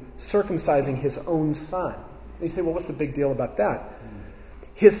neglecting circumcising his own son. And you say, well, what's the big deal about that?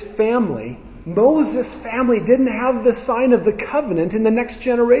 His family, Moses' family, didn't have the sign of the covenant in the next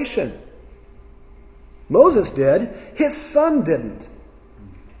generation. Moses did. His son didn't.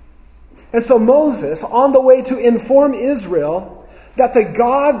 And so Moses, on the way to inform Israel that the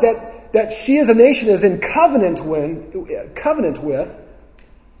God that she as a nation is in covenant with,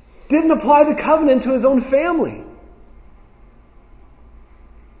 didn't apply the covenant to his own family.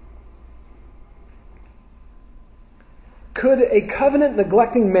 Could a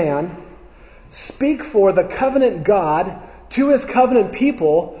covenant-neglecting man speak for the covenant God to his covenant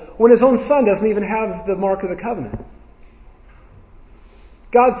people when his own son doesn't even have the mark of the covenant?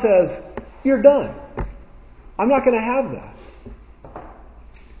 God says, you're done. I'm not going to have that.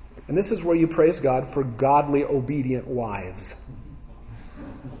 And this is where you praise God for godly, obedient wives.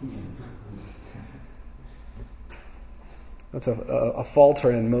 That's a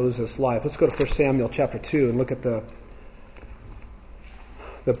falter in Moses' life. Let's go to 1 Samuel chapter 2 and look at the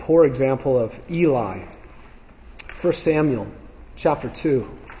poor example of Eli. 1 Samuel chapter 2.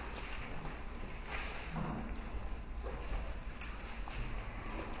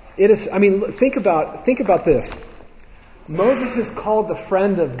 Think about this. Moses is called the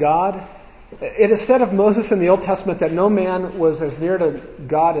friend of God. It is said of Moses in the Old Testament that no man was as near to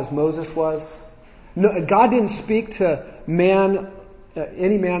God as Moses was. No, God didn't speak to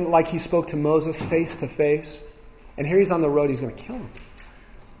any man like he spoke to Moses face to face. And here he's on the road, he's going to kill him.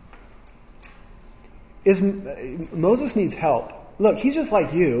 Moses needs help. Look, he's just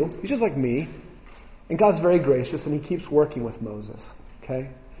like you. He's just like me. And God's very gracious, and he keeps working with Moses. Okay?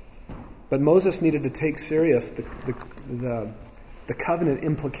 But Moses needed to take serious the covenant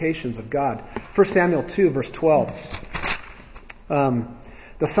implications of God. 1 Samuel 2, verse 12.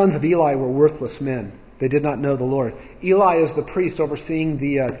 The sons of Eli were worthless men. They did not know the Lord. Eli is the priest overseeing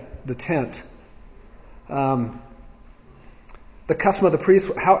the tent. The custom of the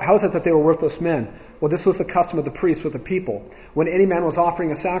priest, how is it that they were worthless men? Well, this was the custom of the priest with the people. When any man was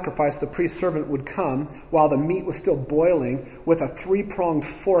offering a sacrifice, the priest's servant would come while the meat was still boiling with a 3-pronged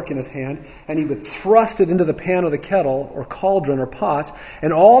fork in his hand, and he would thrust it into the pan of the kettle or cauldron or pot,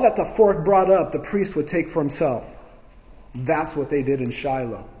 and all that the fork brought up, the priest would take for himself. That's what they did in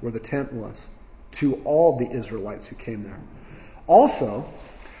Shiloh, where the tent was, to all the Israelites who came there. Also,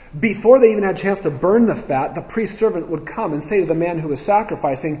 before they even had a chance to burn the fat, the priest's servant would come and say to the man who was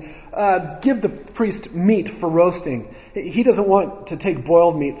sacrificing, give the priest meat for roasting. He doesn't want to take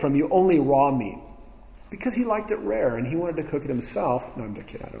boiled meat from you, only raw meat. Because he liked it rare and he wanted to cook it himself. No, I'm just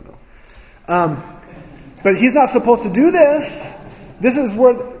kidding, I don't know. But he's not supposed to do this. This is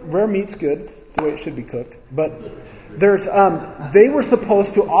where rare meat's good. It's the way it should be cooked. But they were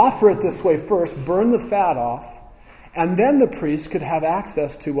supposed to offer it this way first, burn the fat off, and then the priest could have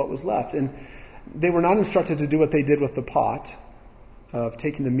access to what was left. And they were not instructed to do what they did with the pot, of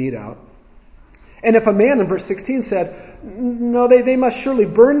taking the meat out. And if a man in verse 16 said, no, they must surely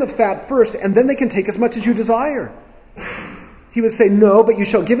burn the fat first, and then they can take as much as you desire, he would say, no, but you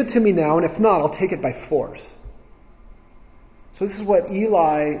shall give it to me now, and if not, I'll take it by force. So this is what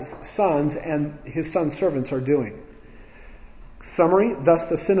Eli's sons and his son's servants are doing. Summary, thus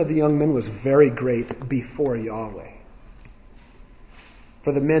the sin of the young men was very great before Yahweh.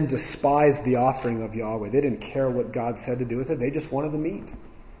 For the men despised the offering of Yahweh. They didn't care what God said to do with it. They just wanted the meat.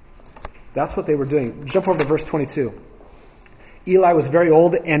 That's what they were doing. Jump over to verse 22. Eli was very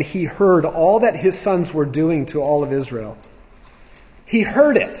old, and he heard all that his sons were doing to all of Israel. He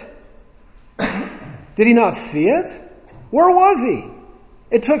heard it. Did he not see it? Where was he?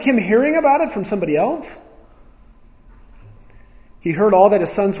 It took him hearing about it from somebody else. He heard all that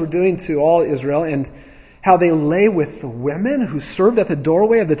his sons were doing to all Israel, and how they lay with the women who served at the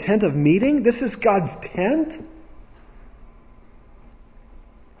doorway of the tent of meeting. This is God's tent.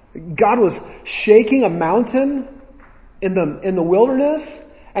 God was shaking a mountain in the wilderness,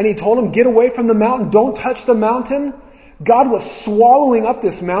 and he told him, get away from the mountain, don't touch the mountain. God was swallowing up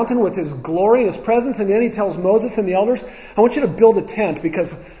this mountain with his glory and his presence, and then he tells Moses and the elders, I want you to build a tent,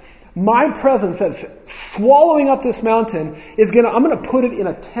 because my presence that's swallowing up this mountain I'm going to put it in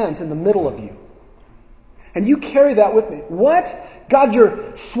a tent in the middle of you. And you carry that with me. What? God,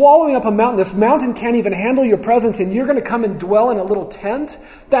 you're swallowing up a mountain. This mountain can't even handle your presence, and you're going to come and dwell in a little tent?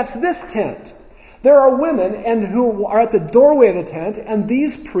 That's this tent. There are women who are at the doorway of the tent, and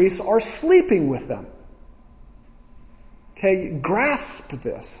these priests are sleeping with them. Okay, grasp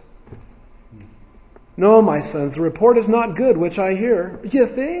this. No, my sons, the report is not good, which I hear. You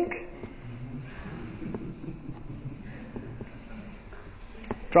think?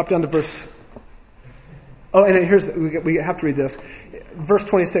 Drop down to verse... Oh, and we have to read this. Verse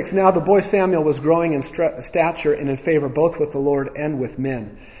 26. Now the boy Samuel was growing in stature and in favor both with the Lord and with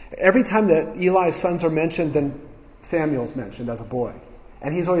men. Every time that Eli's sons are mentioned, then Samuel's mentioned as a boy.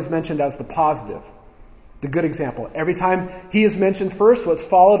 And he's always mentioned as the positive, the good example. Every time he is mentioned first, what's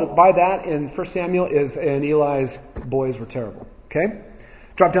followed by that in 1 Samuel is, and Eli's boys were terrible. Okay?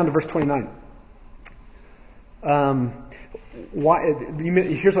 Drop down to verse 29.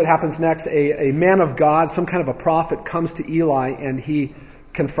 Here's what happens next. A man of God, some kind of a prophet, comes to Eli, and he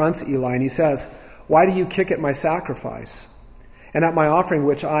confronts Eli, and he says, why do you kick at my sacrifice and at my offering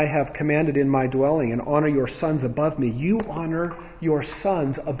which I have commanded in my dwelling, and honor your sons above me? You honor your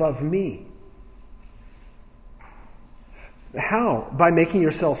sons above me. How? By making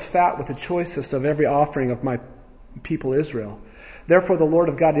yourselves fat with the choicest of every offering of my people Israel. Therefore the Lord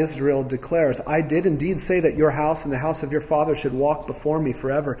of God Israel declares, I did indeed say that your house and the house of your father should walk before me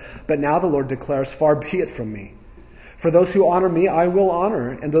forever. But now the Lord declares, far be it from me. For those who honor me, I will honor,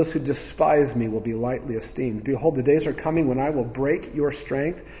 and those who despise me will be lightly esteemed. Behold, the days are coming when I will break your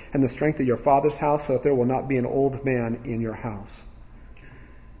strength and the strength of your father's house, so that there will not be an old man in your house.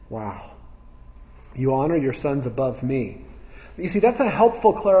 Wow. You honor your sons above me. You see, that's a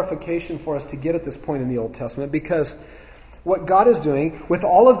helpful clarification for us to get at this point in the Old Testament, because what God is doing, with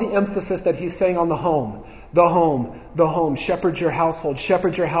all of the emphasis that he's saying on the home, shepherd your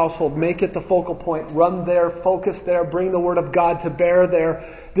household, make it the focal point, run there, focus there, bring the Word of God to bear there.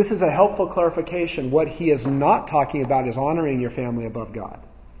 This is a helpful clarification. What he is not talking about is honoring your family above God.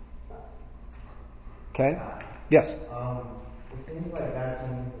 Okay? Yes? It seems like God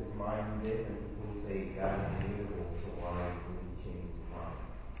changed his mind on this, and people say God is immutable, so why would he change his mind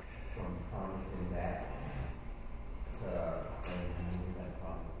from promising that to renewing that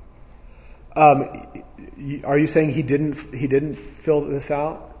promise? Are you saying he didn't fill this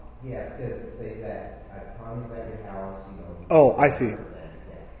out? Yeah, because it says that I promise that your house, Oh, I see.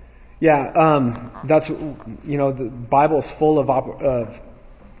 Yeah, that's, the Bible is full of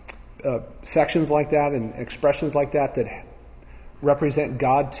sections like that and expressions like that represent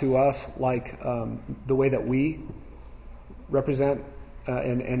God to us like the way that we represent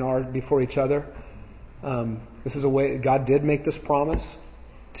and are before each other. This is a way God did make this promise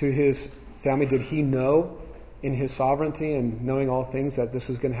to his family. Did he know in his sovereignty and knowing all things that this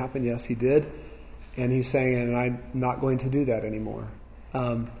was going to happen? Yes, he did. And he's saying, and I'm not going to do that anymore.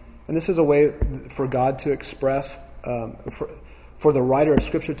 And this is a way for God to express, for the writer of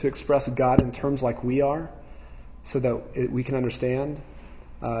Scripture to express God in terms like we are, so that we can understand.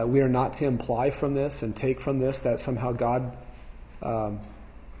 We are not to imply from this and take from this that somehow God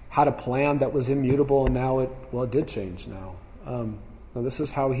had a plan that was immutable and now it did change now. No, this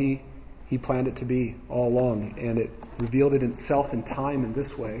is how he planned it to be all along, and it revealed it itself in time in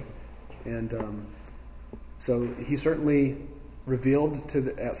this way. And so he certainly revealed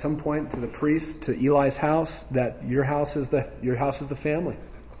at some point to the priest, to Eli's house, that your house is the family.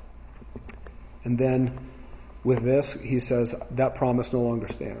 And then with this, he says that promise no longer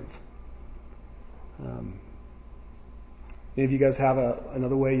stands. Any of you guys have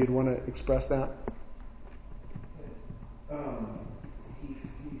another way you'd want to express that? He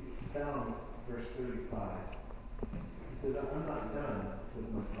expounds verse 35. He says, I'm not done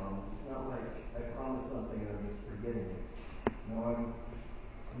with my promise. It's not like I promised something and I'm just forgetting it. No, I'm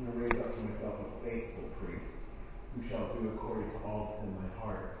going to raise up for myself a faithful priest who shall do according to all that's in my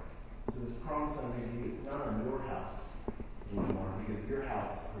heart. So this promise I made you, it's not on your house anymore, because your house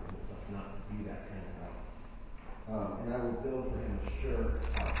has proven itself not to be that kind of house. And I will build for him a sure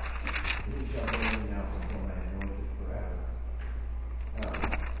house, and he shall reign now until my anointed forever.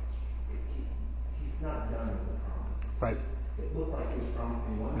 He's not done with the promise. Right. It looked like he was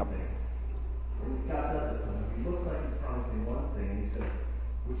promising one thing. And God does this sometimes. He looks like he's promising one thing, and he says,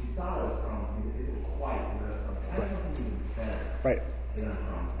 what you thought I was promising isn't quite what I was promising. I have something even better than I'm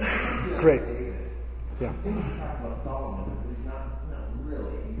promising. Great. David. Yeah. I think he's talking about Solomon, but he's not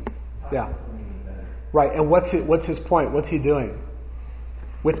really. He's talking about something even better. Right. And what's his point? What's he doing?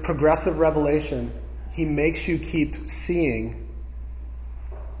 With progressive revelation, he makes you keep seeing,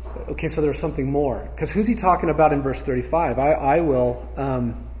 okay, so there's something more. Because who's he talking about in verse 35?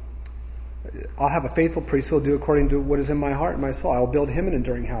 I'll have a faithful priest who will do according to what is in my heart and my soul. I will build him an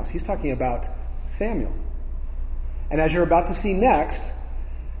enduring house. He's talking about Samuel. And as you're about to see next,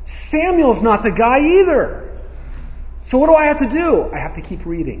 Samuel's not the guy either. So what do I have to do? I have to keep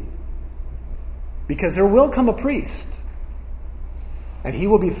reading. Because there will come a priest. And he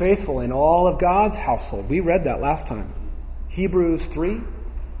will be faithful in all of God's household. We read that last time. Hebrews 3.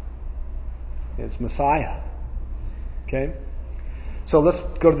 It's Messiah. Okay? So let's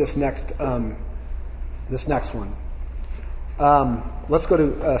go to this next one. Let's go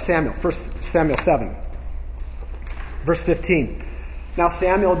to Samuel. 1 Samuel 7. Verse 15. Now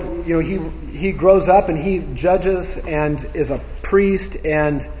Samuel, he grows up and he judges and is a priest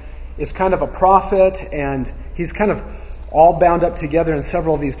and is kind of a prophet, and he's kind of all bound up together in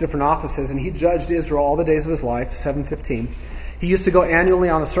several of these different offices, and he judged Israel all the days of his life, 7:15. He used to go annually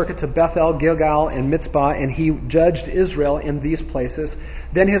on a circuit to Bethel, Gilgal, and Mitzpah, and he judged Israel in these places.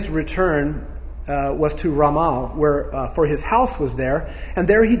 Then his return was to Ramah, where for his house was there, and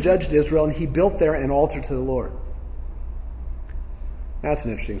there he judged Israel, and he built there an altar to the Lord. That's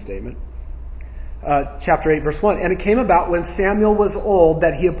an interesting statement. Chapter 8, verse 1. And it came about when Samuel was old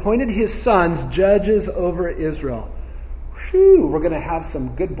that he appointed his sons judges over Israel. Whew, we're going to have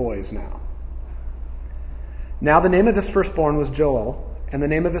some good boys now. Now the name of his firstborn was Joel, and the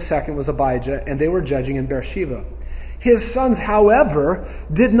name of the second was Abijah, and they were judging in Beersheba. His sons, however,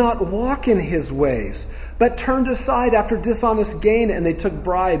 did not walk in his ways, but turned aside after dishonest gain, and they took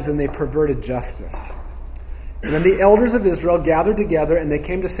bribes and they perverted justice. And then the elders of Israel gathered together, and they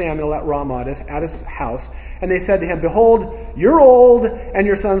came to Samuel at Ramah at his house, and they said to him, "Behold, you're old, and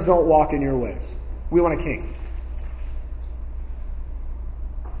your sons don't walk in your ways. We want a king."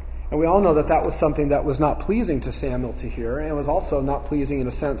 And we all know that that was something that was not pleasing to Samuel to hear, and it was also not pleasing in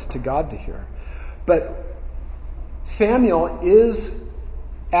a sense to God to hear. But Samuel is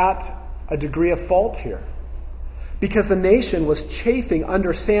at a degree of fault here, because the nation was chafing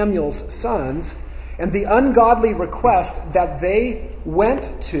under Samuel's sons, and the ungodly request that they went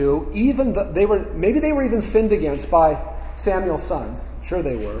to, maybe they were even sinned against by Samuel's sons. I'm sure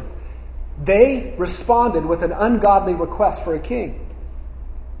they were. They responded with an ungodly request for a king.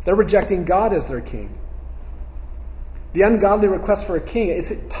 They're rejecting God as their king. The ungodly request for a king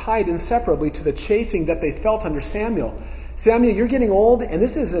is tied inseparably to the chafing that they felt under Samuel. Samuel, you're getting old, and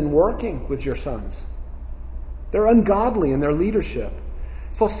this isn't working with your sons. They're ungodly in their leadership.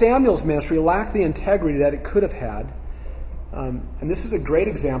 So Samuel's ministry lacked the integrity that it could have had. And this is a great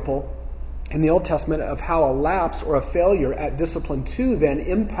example in the Old Testament of how a lapse or a failure at discipline 2 then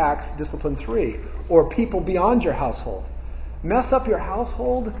impacts discipline 3, or people beyond your household. Mess up your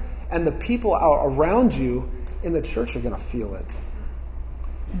household, and the people around you in the church are going to feel it.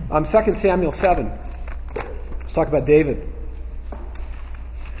 2 Samuel 7. Let's talk about David.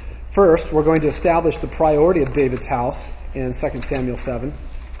 First, we're going to establish the priority of David's house in 2 Samuel 7.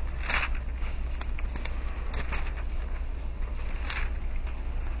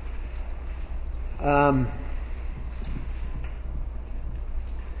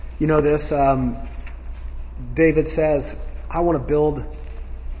 You know this. David says, I want to build...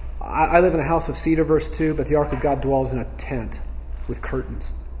 I live in a house of cedar, verse 2, but the ark of God dwells in a tent with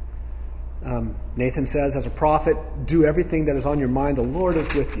curtains. Nathan says, as a prophet, do everything that is on your mind. The Lord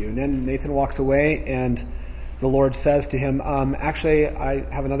is with you. And then Nathan walks away, and the Lord says to him, actually, I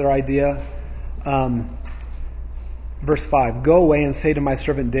have another idea. Verse 5, go away and say to my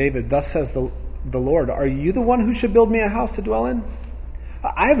servant David, thus says the Lord, are you the one who should build me a house to dwell in?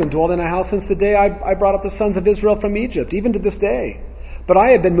 I haven't dwelled in a house since the day I brought up the sons of Israel from Egypt, even to this day. But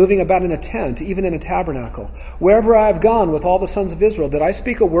I have been moving about in a tent, even in a tabernacle. Wherever I have gone with all the sons of Israel, did I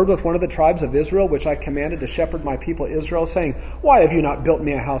speak a word with one of the tribes of Israel, which I commanded to shepherd my people Israel, saying, why have you not built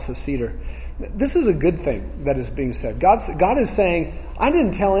me a house of cedar? This is a good thing that is being said. God is saying, I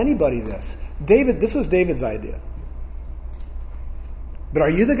didn't tell anybody this. This was David's idea. But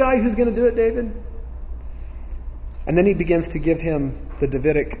are you the guy who's going to do it, David? And then he begins to give him the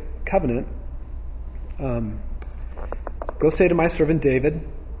Davidic covenant. Go say to my servant David,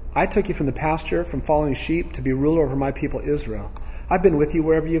 I took you from the pasture, from following sheep, to be ruler over my people Israel. I've been with you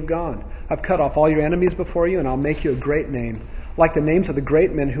wherever you've gone. I've cut off all your enemies before you, and I'll make you a great name, like the names of the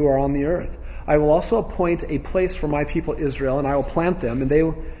great men who are on the earth. I will also appoint a place for my people Israel, and I will plant them, and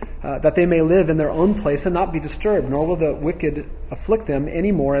that they may live in their own place and not be disturbed, nor will the wicked afflict them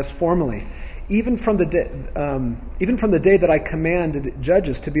any more as formerly. Even from the day that I commanded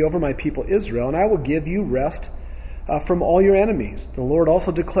judges to be over my people Israel, and I will give you rest from all your enemies. The Lord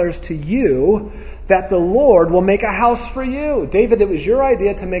also declares to you that the Lord will make a house for you. David, it was your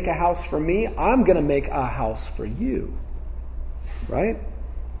idea to make a house for me. I'm going to make a house for you. Right?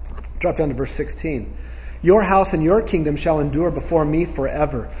 Drop down to verse 16. Your house and your kingdom shall endure before me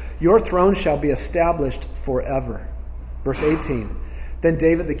forever. Your throne shall be established forever. Verse 18. Then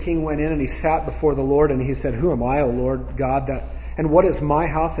David the king went in and he sat before the Lord, and he said, who am I, O Lord God, and what is my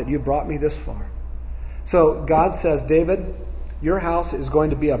house that you brought me this far? So God says, David, your house is going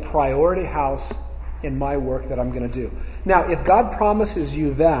to be a priority house in my work that I'm going to do. Now, if God promises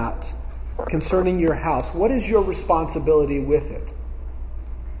you that concerning your house, what is your responsibility with it?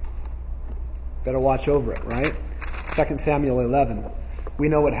 Better watch over it, right? 2 Samuel 11. We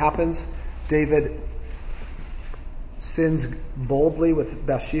know what happens. David sins boldly with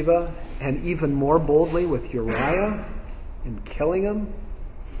Bathsheba, and even more boldly with Uriah in killing him.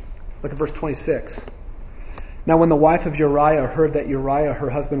 Look at verse 26. Now when the wife of Uriah heard that Uriah,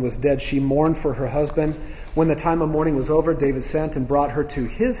 her husband, was dead, she mourned for her husband. When the time of mourning was over, David sent and brought her to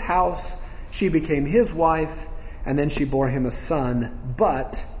his house. She became his wife, and then she bore him a son.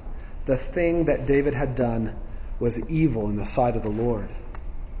 But the thing that David had done was evil in the sight of the Lord.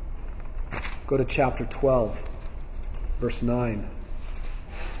 Go to chapter 12, verse 9.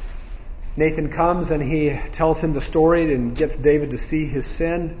 Nathan comes and he tells him the story and gets David to see his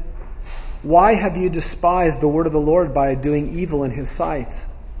sin. Why have you despised the word of the Lord by doing evil in his sight?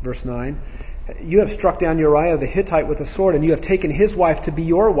 Verse 9. You have struck down Uriah the Hittite with a sword, and you have taken his wife to be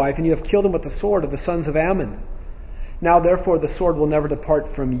your wife, and you have killed him with the sword of the sons of Ammon. Now therefore the sword will never depart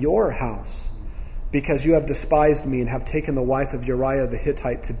from your house, because you have despised me and have taken the wife of Uriah the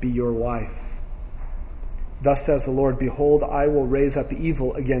Hittite to be your wife. Thus says the Lord, behold, I will raise up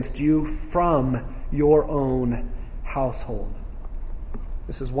evil against you from your own household.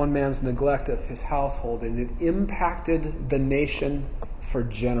 This is one man's neglect of his household, and it impacted the nation for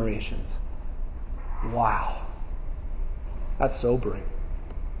generations. Wow. That's sobering.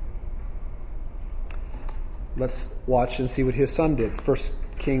 Let's watch and see what his son did. 1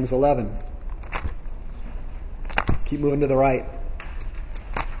 Kings 11. Keep moving to the right.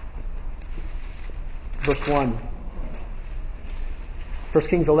 Verse 1. 1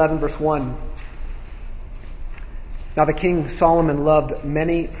 Kings 11, verse 1. Now the king Solomon loved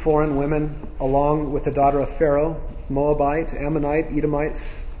many foreign women, along with the daughter of Pharaoh, Moabite, Ammonite, Edomite,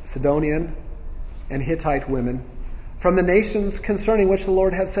 Sidonian, and Hittite women, from the nations concerning which the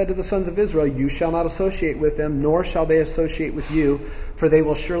Lord had said to the sons of Israel, you shall not associate with them, nor shall they associate with you, for they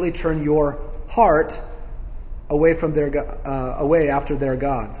will surely turn your heart away after their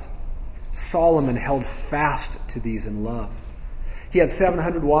gods. Solomon held fast to these in love. He had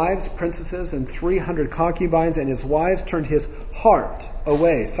 700 wives, princesses, and 300 concubines, and his wives turned his heart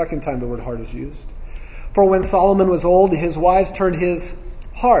away. Second time the word heart is used. For when Solomon was old, his wives turned his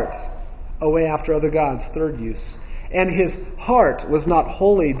heart away after other gods. Third use. And his heart was not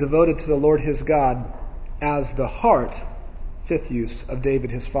wholly devoted to the Lord his God, as the heart, fifth use, of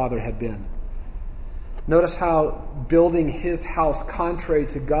David his father had been. Notice how building his house contrary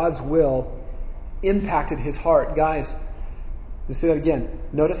to God's will impacted his heart. Guys, let's say that again.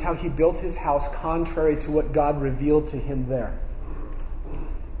 Notice how he built his house contrary to what God revealed to him there.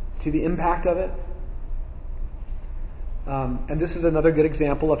 See the impact of it? And this is another good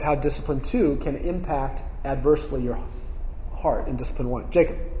example of how discipline 2 can impact adversely your heart in discipline 1.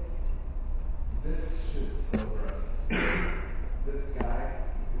 Jacob. This should sober us. This guy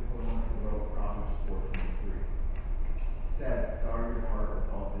is the one who wrote Proverbs 4:23. Said, guard your heart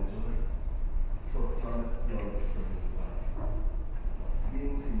with all vigilance, for from it flows springs of life.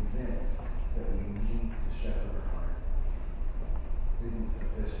 Being convinced that we need to shepherd our hearts isn't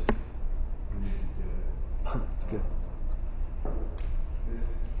sufficient. We need to do it. That's good. This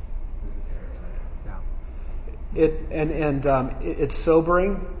is terrifying. Yeah. It's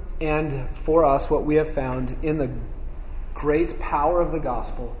sobering, and for us, what we have found in the great power of the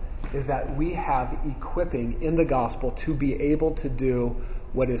gospel is that we have equipping in the gospel to be able to do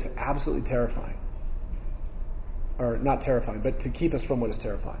what is absolutely terrifying. Or not terrifying, but to keep us from what is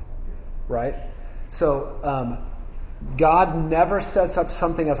terrifying. Right? So, God never sets up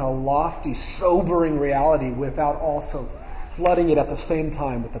something as a lofty, sobering reality without also flooding it at the same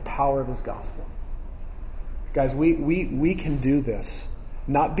time with the power of His gospel. Guys, we can do this.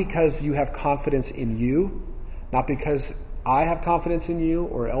 Not because you have confidence in you, not because I have confidence in you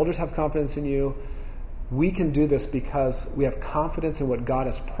or elders have confidence in you. We can do this because we have confidence in what God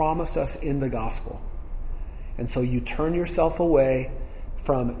has promised us in the gospel. And so you turn yourself away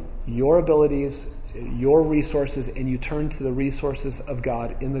from your abilities, your resources, and you turn to the resources of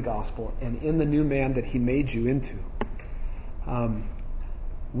God in the gospel and in the new man that He made you into.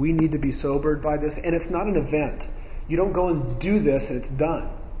 We need to be sobered by this, and it's not an event. You don't go and do this and it's done.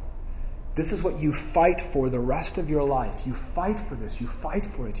 This is what you fight for the rest of your life. You fight for this. You fight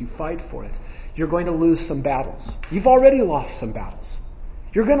for it. You fight for it. You're going to lose some battles. You've already lost some battles.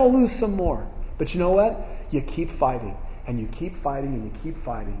 You're going to lose some more. But you know what? You keep fighting, and you keep fighting, and you keep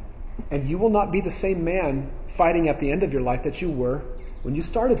fighting. And you will not be the same man fighting at the end of your life that you were when you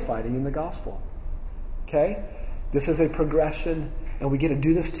started fighting in the gospel. Okay? This is a progression, and we get to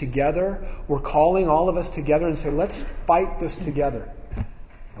do this together. We're calling all of us together and say, let's fight this together.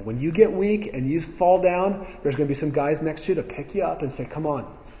 And when you get weak and you fall down, there's going to be some guys next to you to pick you up and say, come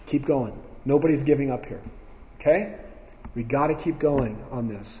on, keep going. Nobody's giving up here. Okay? We got to keep going on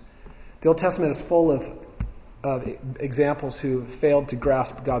this. The Old Testament is full of examples who failed to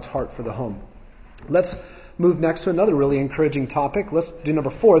grasp God's heart for the home. Let's move next to another really encouraging topic. Let's do number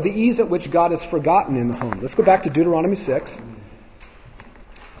 4, the ease at which God is forgotten in the home. Let's go back to Deuteronomy 6.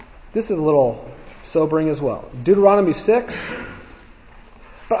 This is a little sobering as well. Deuteronomy 6.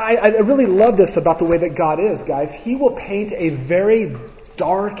 But I really love this about the way that God is, guys. He will paint a very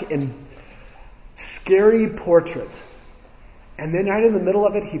dark and scary portrait. And then right in the middle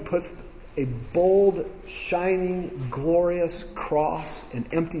of it, He puts a bold, shining, glorious cross, an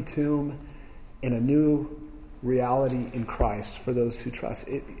empty tomb, and a new reality in Christ for those who trust.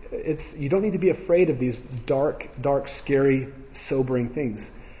 You don't need to be afraid of these dark, scary, sobering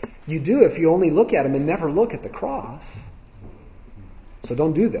things. You do if you only look at them and never look at the cross. So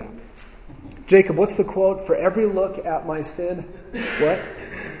don't do that. Jacob, what's the quote? For every look at my sin, what?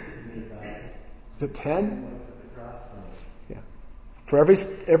 Is it 10? looks at the cross from Yeah. For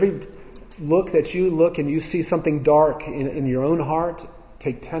every look that you look and you see something dark in your own heart,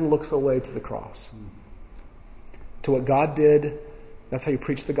 take 10 looks away to the cross. To what God did. That's how you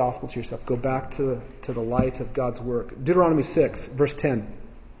preach the gospel to yourself. Go back to the light of God's work. Deuteronomy 6, verse 10.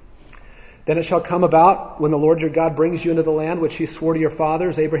 Then it shall come about when the Lord your God brings you into the land which he swore to your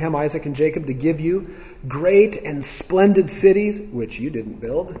fathers, Abraham, Isaac, and Jacob, to give you great and splendid cities, which you didn't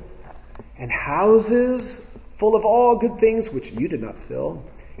build, and houses full of all good things, which you did not fill,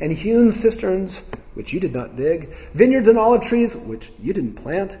 and hewn cisterns, which you did not dig, vineyards and olive trees, which you didn't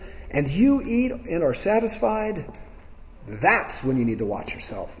plant, and you eat and are satisfied. That's when you need to watch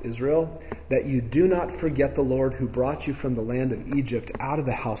yourself, Israel, that you do not forget the Lord who brought you from the land of Egypt out of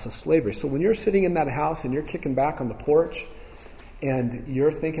the house of slavery. So when you're sitting in that house and you're kicking back on the porch and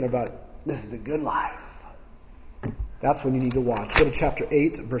you're thinking about, this is the good life, that's when you need to watch. Go to chapter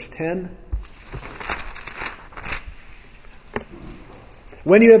 8, verse 10.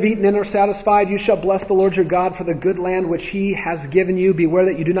 When you have eaten and are satisfied, you shall bless the Lord your God for the good land which he has given you. Beware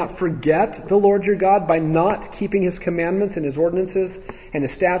that you do not forget the Lord your God by not keeping his commandments and his ordinances and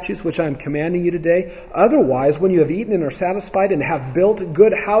his statutes, which I am commanding you today. Otherwise, when you have eaten and are satisfied and have built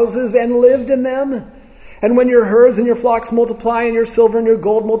good houses and lived in them, and when your herds and your flocks multiply and your silver and your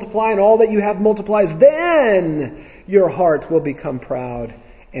gold multiply and all that you have multiplies, then your heart will become proud.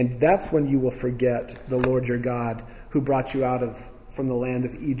 And that's when you will forget the Lord your God who brought you from the land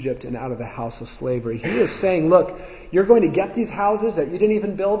of Egypt and out of the house of slavery. He is saying, look, you're going to get these houses that you didn't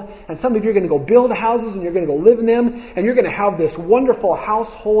even build, and some of you are going to go build houses and you're going to go live in them, and you're going to have this wonderful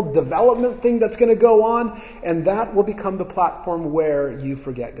household development thing that's going to go on, and that will become the platform where you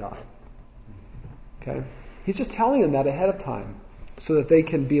forget God. Okay? He's just telling them that ahead of time so that they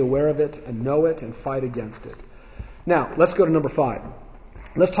can be aware of it and know it and fight against it. Now, let's go to number 5.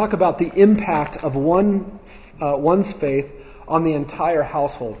 Let's talk about the impact of one's faith on the entire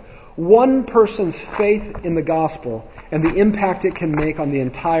household. One person's faith in the gospel and the impact it can make on the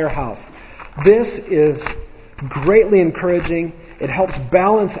entire house. This is greatly encouraging. It helps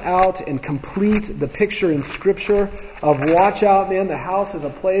balance out and complete the picture in Scripture of watch out, man. The house is a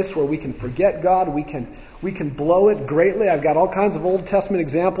place where we can forget God. We can blow it greatly. I've got all kinds of Old Testament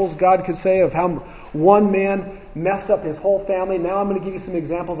examples God could say of how one man messed up his whole family. Now I'm going to give you some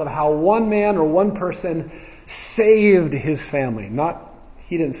examples of how one man or one person saved his family. Not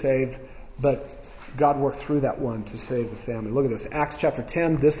he didn't save, but God worked through that one to save the family. Look at this. Acts chapter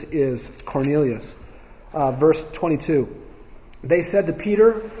 10. This is Cornelius. Verse 22. They said to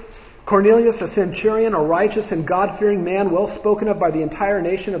Peter, Cornelius, a centurion, a righteous and God-fearing man, well spoken of by the entire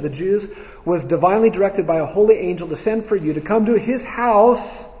nation of the Jews, was divinely directed by a holy angel to send for you to come to his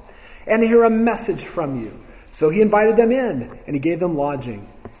house and hear a message from you. So he invited them in, and he gave them lodging.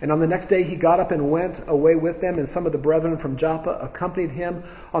 And on the next day he got up and went away with them, and some of the brethren from Joppa accompanied him.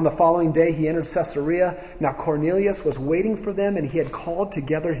 On the following day he entered Caesarea. Now Cornelius was waiting for them, and he had called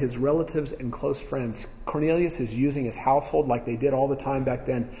together his relatives and close friends. Cornelius is using his household like they did all the time back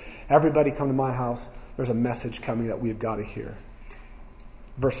then. Everybody come to my house. There's a message coming that we've got to hear.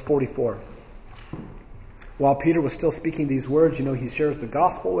 Verse 44. While Peter was still speaking these words, he shares the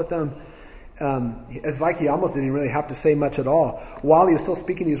gospel with them. It's like he almost didn't really have to say much at all. While he was still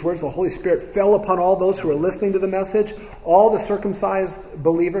speaking these words, the Holy Spirit fell upon all those who were listening to the message. All the circumcised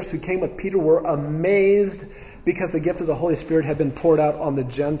believers who came with Peter were amazed because the gift of the Holy Spirit had been poured out on the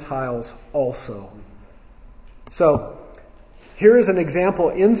Gentiles also. So, here is an example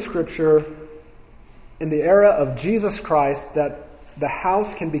in Scripture in the era of Jesus Christ that the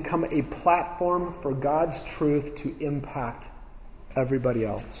house can become a platform for God's truth to impact everybody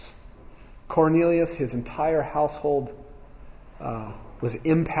else. Cornelius, his entire household was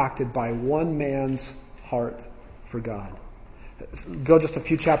impacted by one man's heart for God. Go just a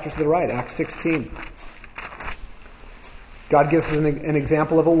few chapters to the right, Acts 16. God gives us an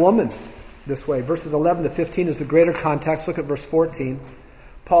example of a woman this way. Verses 11 to 15 is the greater context. Look at verse 14.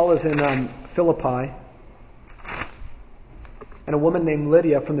 Paul is in Philippi. And a woman named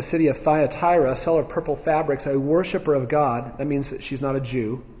Lydia from the city of Thyatira, a seller of purple fabrics, a worshiper of God, that means that she's not a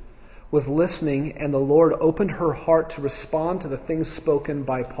Jew, was listening, and the Lord opened her heart to respond to the things spoken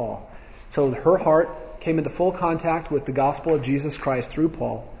by Paul. So her heart came into full contact with the gospel of Jesus Christ through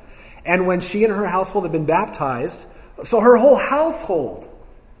Paul. And when she and her household had been baptized, so her whole household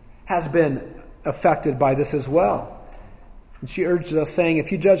has been affected by this as well. And she urged us, saying,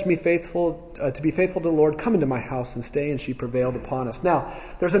 if you judge me to be faithful to the Lord, come into my house and stay. And she prevailed upon us. Now,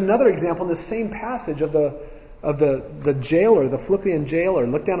 there's another example in the same passage of the jailer, the Philippian jailer.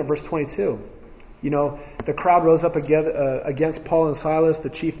 Look down at verse 22. The crowd rose up against Paul and Silas. The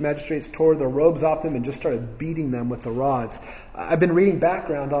chief magistrates tore their robes off them and just started beating them with the rods. I've been reading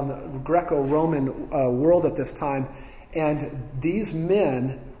background on the Greco-Roman world at this time, and these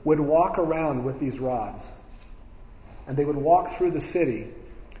men would walk around with these rods. And they would walk through the city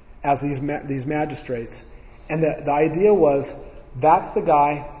as these magistrates. And the idea was, that's the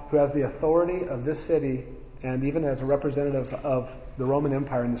guy who has the authority of this city, and even as a representative of the Roman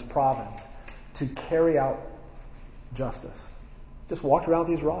Empire in this province, to carry out justice. Just walked around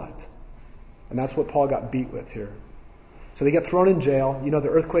with these rods. And that's what Paul got beat with here. So they get thrown in jail. The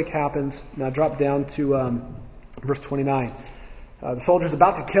earthquake happens. Now drop down to verse 29. The soldier's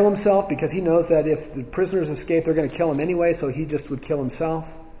about to kill himself because he knows that if the prisoners escape, they're going to kill him anyway, so he just would kill himself.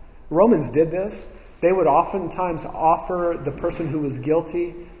 Romans did this. They would oftentimes offer the person who was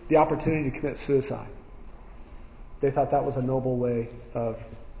guilty the opportunity to commit suicide. They thought that was a noble way of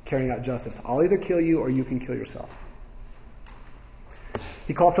carrying out justice. I'll either kill you or you can kill yourself.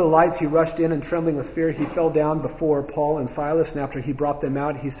 He called for the lights. He rushed in, and trembling with fear, he fell down before Paul and Silas. And after he brought them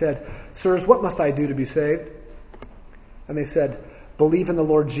out, he said, "Sirs, what must I do to be saved?" And they said, "Believe in the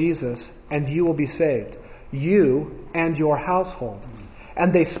Lord Jesus, and you will be saved, you and your household."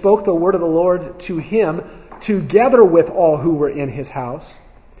 And they spoke the word of the Lord to him, together with all who were in his house.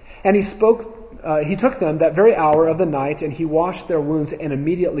 And he took them that very hour of the night, and he washed their wounds, and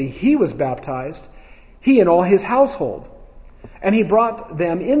immediately he was baptized, he and all his household. And he brought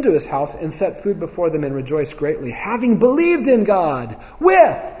them into his house and set food before them and rejoiced greatly, having believed in God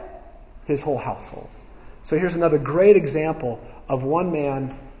with his whole household. So here's another great example of one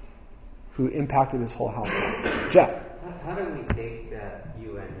man who impacted his whole household. Jeff. How do we take that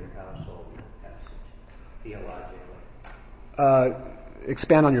you and your household passage theologically?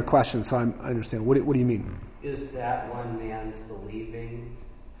 Expand on your question so I understand. What do you mean? Is that one man's believing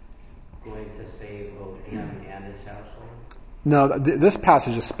going to save both him and his household? No, this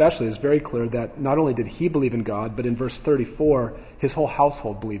passage especially is very clear that not only did he believe in God, but in verse 34, his whole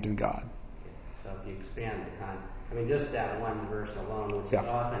household believed in God. So if you expand the context, just that one verse alone, which is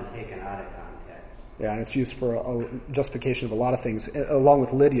often taken out of context. Yeah, and it's used for a justification of a lot of things, along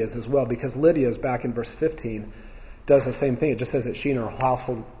with Lydia's as well, because Lydia's back in verse 15 does the same thing. It just says that she and her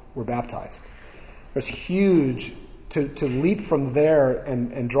household were baptized. It's huge to leap from there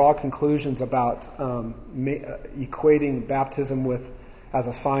and draw conclusions about equating baptism as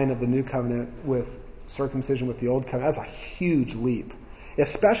a sign of the new covenant with circumcision with the old covenant. That's a huge leap,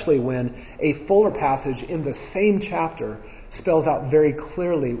 especially when a fuller passage in the same chapter spells out very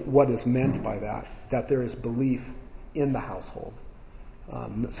clearly what is meant by that there is belief in the household.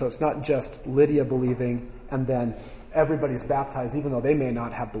 So it's not just Lydia believing and then everybody's baptized even though they may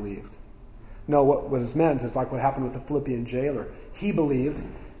not have believed. No, what is meant is like what happened with the Philippian jailer. He believed,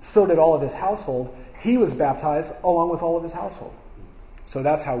 so did all of his household. He was baptized along with all of his household. So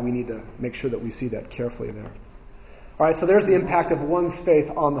that's how we need to make sure that we see that carefully there. All right, so there's the impact of one's faith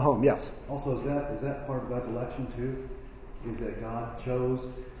on the home. Yes? Also, is that part of God's election too? Is that God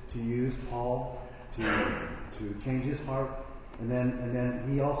chose to use Paul to change his heart, and then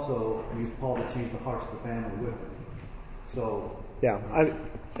he also used Paul to change the hearts of the family with him. So yeah,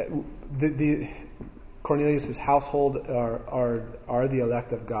 the Cornelius' household are the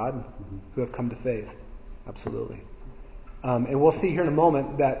elect of God who have come to faith. Absolutely. And we'll see here in a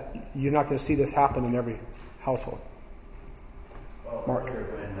moment that you're not going to see this happen in every household. Well, Mark. Earlier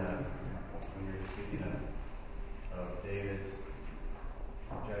when you're speaking of David's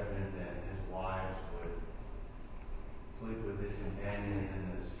judgment and his wives would sleep with his companions in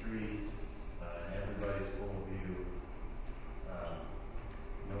the streets, everybody's full view.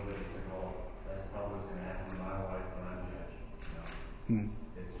 Nobody said, well, that's probably what's going to happen to my wife when I'm judged.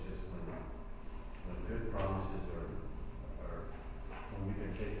 It's just when good promises or when we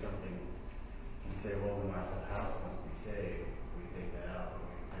can take something and say, well, then my whole house must be saved, we take that out, but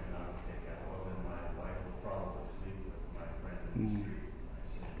we cannot take out, well, then my wife will probably sleep with my friend in the street when I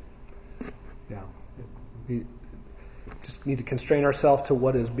sin. Yeah. We just need to constrain ourselves to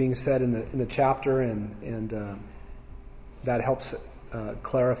what is being said in the chapter, and that helps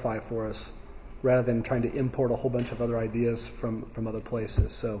clarify for us, rather than trying to import a whole bunch of other ideas from other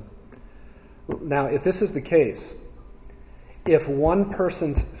places. So now, if this is the case, if one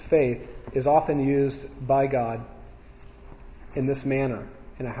person's faith is often used by God in this manner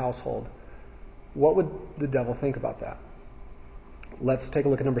in a household, what would the devil think about that? Let's take a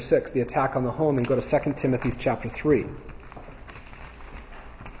look at number 6, the attack on the home, and go to 2 Timothy chapter 3.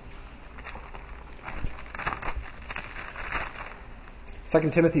 2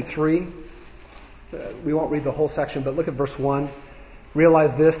 Timothy 3, we won't read the whole section, but look at verse 1.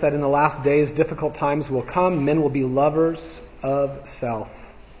 Realize this, that in the last days difficult times will come. Men will be lovers of self.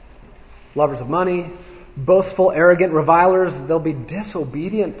 Lovers of money, boastful, arrogant, revilers. They'll be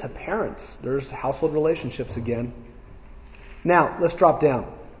disobedient to parents. There's household relationships again. Now, let's drop down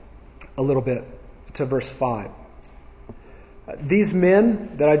a little bit to verse 5. These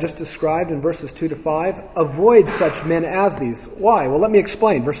men that I just described in verses 2 to 5, avoid such men as these. Why? Well, let me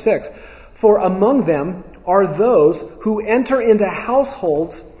explain. Verse 6. For among them are those who enter into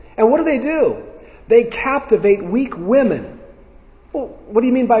households, and what do? They captivate weak women. Well, what do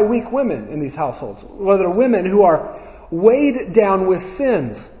you mean by weak women in these households? Well, they're women who are weighed down with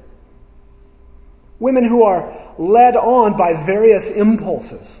sins. Women who are led on by various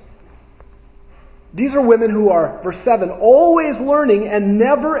impulses. These are women who are, verse 7, always learning and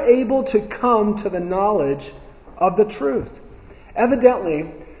never able to come to the knowledge of the truth. Evidently,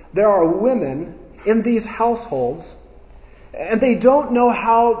 there are women in these households, and they don't know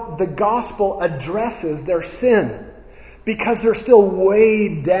how the gospel addresses their sin because they're still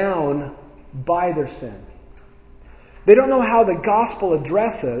weighed down by their sin. They don't know how the gospel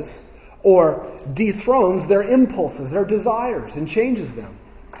addresses or dethrones their impulses, their desires, and changes them.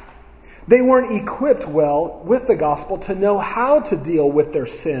 They weren't equipped well with the gospel to know how to deal with their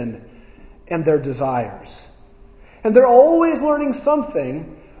sin and their desires. And they're always learning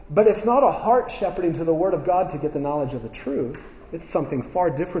something, but it's not a heart shepherding to the Word of God to get the knowledge of the truth. It's something far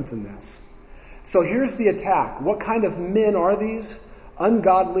different than this. So here's the attack. What kind of men are these?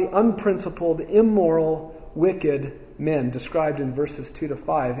 Ungodly, unprincipled, immoral, wicked men described in verses 2 to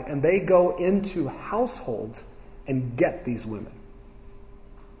 5. And they go into households and get these women.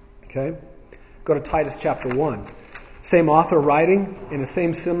 Okay? Go to Titus chapter 1. Same author writing in the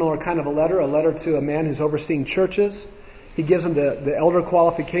same similar kind of a letter to a man who's overseeing churches. He gives them the elder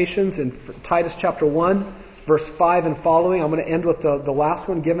qualifications in Titus chapter 1, verse 5 and following. I'm going to end with the last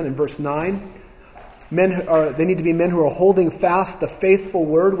one given in verse 9. They need to be men who are holding fast the faithful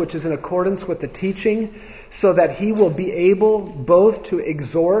word, which is in accordance with the teaching, so that he will be able both to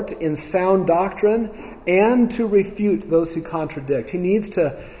exhort in sound doctrine and to refute those who contradict. He needs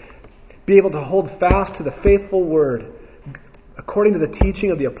to be able to hold fast to the faithful word. According to the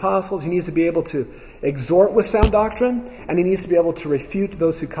teaching of the apostles, he needs to be able to exhort with sound doctrine, and he needs to be able to refute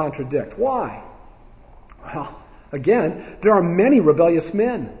those who contradict. Why? Well, again, there are many rebellious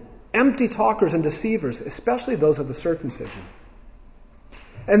men, empty talkers and deceivers, especially those of the circumcision.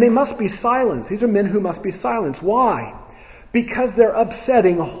 And they must be silenced. These are men who must be silenced. Why? Because they're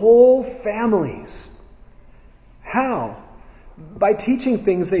upsetting whole families. How? By teaching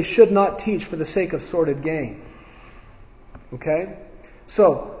things they should not teach for the sake of sordid gain. Okay?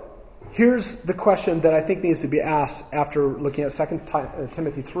 So, here's the question that I think needs to be asked after looking at 2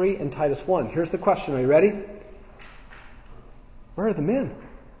 Timothy 3 and Titus 1. Here's the question. Are you ready? Where are the men?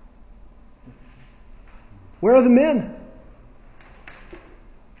 Where are the men?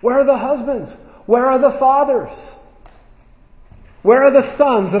 Where are the husbands? Where are the fathers? Where are the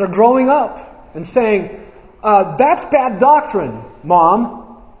sons that are growing up and saying, that's bad doctrine,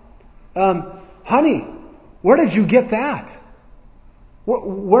 Mom. Honey, where did you get that?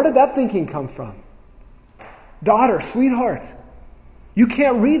 Where did that thinking come from? Daughter, sweetheart, you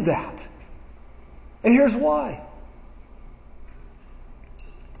can't read that. And here's why.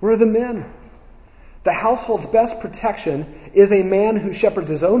 Where are the men? The household's best protection is a man who shepherds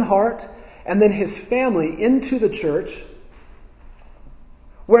his own heart and then his family into the church,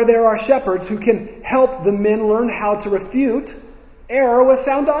 where there are shepherds who can help the men learn how to refute error with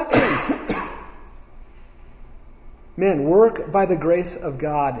sound doctrine. Men, work by the grace of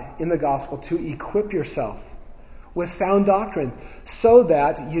God in the gospel to equip yourself with sound doctrine so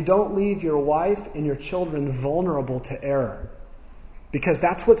that you don't leave your wife and your children vulnerable to error. Because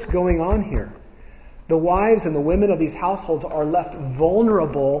that's what's going on here. The wives and the women of these households are left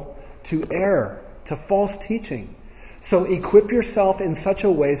vulnerable to error, to false teaching. So equip yourself in such a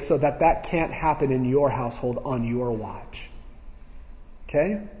way so that that can't happen in your household on your watch.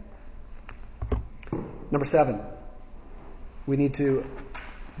 Okay? Number 7. We need to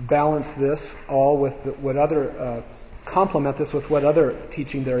balance this all with what other, complement this with what other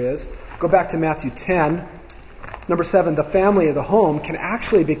teaching there is. Go back to Matthew 10. Number 7, the family of the home can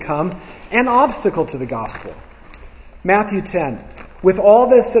actually become an obstacle to the gospel. Matthew 10. With all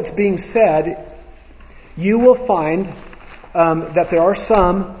this that's being said, you will find that there are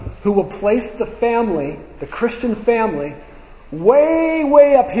some who will place the family, the Christian family, way,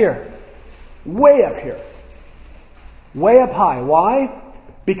 way up here. Way up here. Way up high. Why?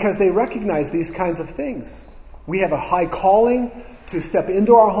 Because they recognize these kinds of things. We have a high calling to step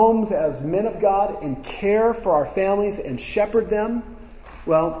into our homes as men of God and care for our families and shepherd them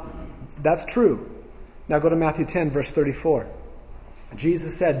Well, that's true. Now go to Matthew 10, verse 34.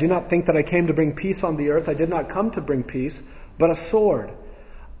 Jesus said, "Do not think that I came to bring peace on the earth. I did not come to bring peace, but a sword.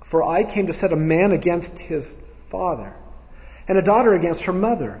 For I came to set a man against his father, and a daughter against her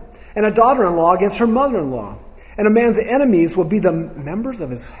mother, and a daughter-in-law against her mother-in-law. And a man's enemies will be the members of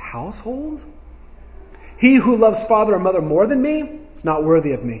his household. He who loves father or mother more than me is not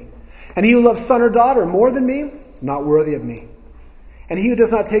worthy of me. And he who loves son or daughter more than me is not worthy of me. And he who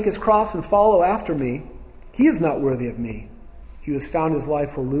does not take his cross and follow after me, he is not worthy of me. He who has found his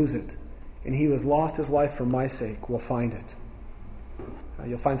life will lose it, and he who has lost his life for my sake will find it."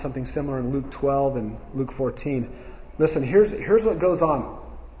 You'll find something similar in Luke 12 and Luke 14. Listen, here's what goes on.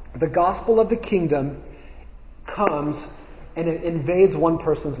 The gospel of the kingdom comes and it invades one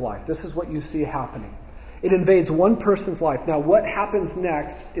person's life. This is what you see happening. It invades one person's life. Now, what happens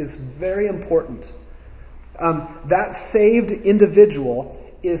next is very important. That saved individual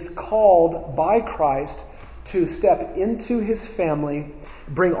is called by Christ to step into his family,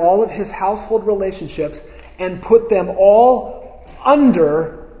 bring all of his household relationships, and put them all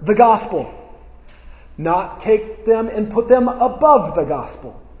under the gospel. Not take them and put them above the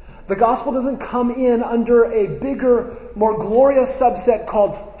gospel. The gospel doesn't come in under a bigger, more glorious subset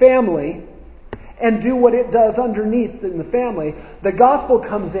called family and do what it does underneath in the family. The gospel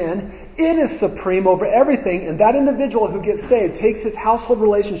comes in, it is supreme over everything, and that individual who gets saved takes his household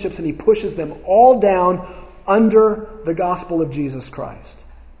relationships and he pushes them all down under the gospel of Jesus Christ.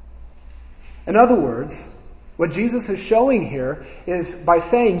 In other words, what Jesus is showing here is by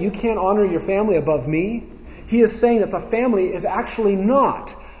saying you can't honor your family above me, he is saying that the family is actually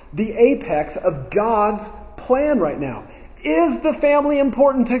not the apex of God's plan right now. Is the family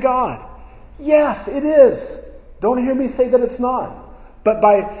important to God? Yes, it is. Don't hear me say that it's not.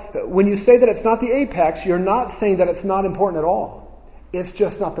 But when you say that it's not the apex, you're not saying that it's not important at all. It's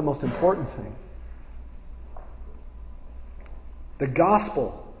just not the most important thing. The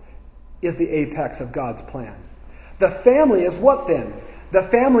gospel is the apex of God's plan. The family is what then? The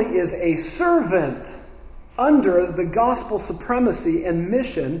family is a servant under the gospel supremacy and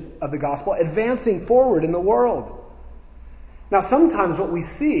mission of the gospel, advancing forward in the world. Now, sometimes what we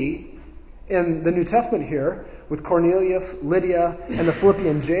see in the New Testament here, with Cornelius, Lydia, and the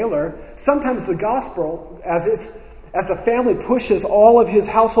Philippian jailer, sometimes the gospel, as the family pushes all of his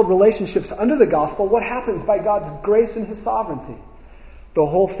household relationships under the gospel, what happens by God's grace and his sovereignty? The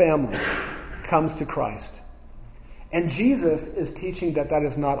whole family comes to Christ. And Jesus is teaching that that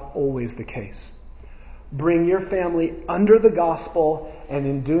is not always the case. Bring your family under the gospel, and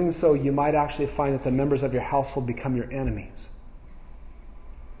in doing so, you might actually find that the members of your household become your enemies.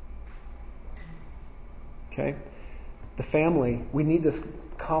 Okay? The family, we need this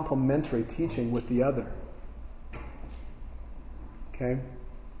complementary teaching with the other. Okay?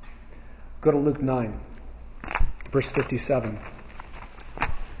 Go to Luke 9, verse 57.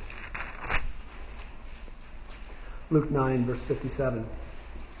 Luke 9, verse 57.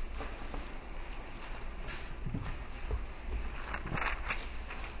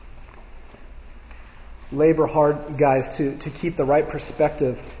 Labor hard, guys, to keep the right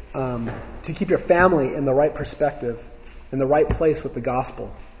perspective, to keep your family in the right perspective, in the right place with the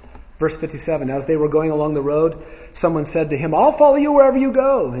gospel. Verse 57, as they were going along the road, someone said to him, "I'll follow you wherever you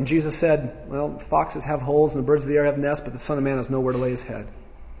go." And Jesus said, "Well, foxes have holes and the birds of the air have nests, but the Son of Man has nowhere to lay his head."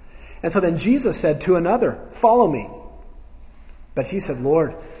 And so then Jesus said to another, "Follow me." But he said,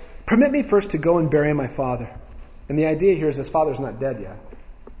 "Lord, permit me first to go and bury my father." And the idea here is his father's not dead yet.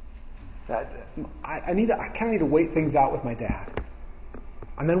 I kind of need to wait things out with my dad.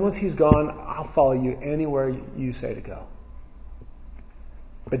 And then once he's gone, I'll follow you anywhere you say to go.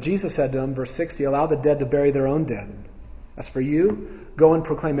 But Jesus said to him, verse 60, "Allow the dead to bury their own dead. As for you, go and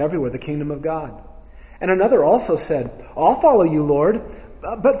proclaim everywhere the kingdom of God." And another also said, "I'll follow you, Lord,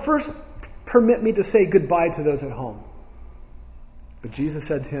 but first permit me to say goodbye to those at home." But Jesus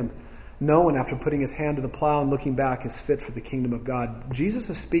said to him, "No one, after putting his hand to the plow and looking back, is fit for the kingdom of God." Jesus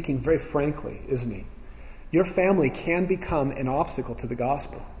is speaking very frankly, isn't he? Your family can become an obstacle to the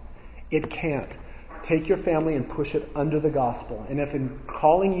gospel. It can't. Take your family and push it under the gospel. And if in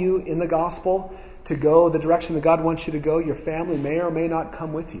calling you in the gospel to go the direction that God wants you to go, your family may or may not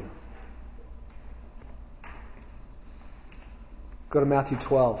come with you. Go to Matthew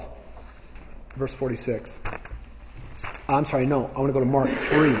 12, verse 46. I'm sorry, no. I want to go to Mark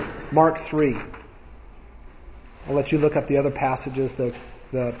 3. Mark 3. I'll let you look up the other passages, the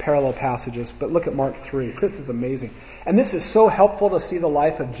parallel passages, but look at Mark 3. This is amazing. And this is so helpful to see the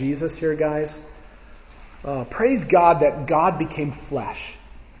life of Jesus here, guys. Praise God that God became flesh.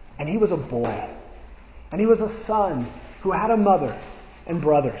 And he was a boy. And he was a son who had a mother. and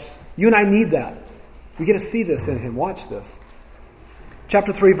brothers. You and I need that. We get to see this in him. Watch this.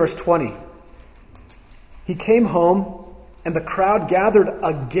 Chapter 3, verse 20. He came home, and the crowd gathered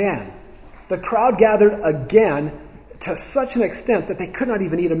again. The crowd gathered again to such an extent that they could not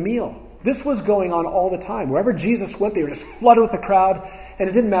even eat a meal. This was going on all the time. Wherever Jesus went, they were just flooded with the crowd, and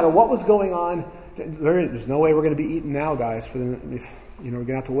it didn't matter what was going on. There's no way we're going to be eating now, guys. We're going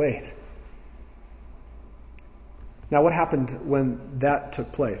to have to wait. Now, what happened when that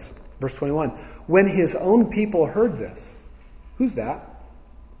took place? Verse 21. When his own people heard this, who's that?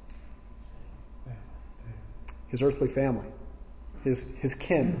 His earthly family, his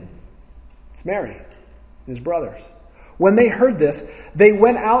kin. It's Mary and his brothers. When they heard this, they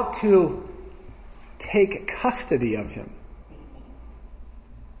went out to take custody of him.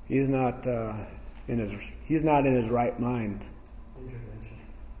 He's not in his right mind.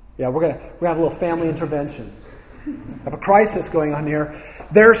 Yeah, we're gonna have a little family intervention. Have a crisis going on here.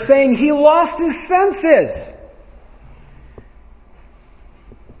 They're saying he lost his senses.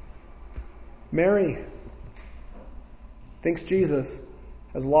 Mary thinks Jesus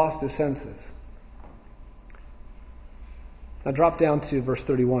has lost his senses. Now drop down to verse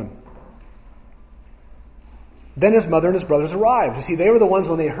 31. Then his mother and his brothers arrived. You see, they were the ones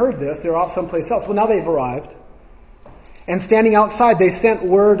when they heard this, they were off someplace else. Well, now they've arrived. And standing outside, they sent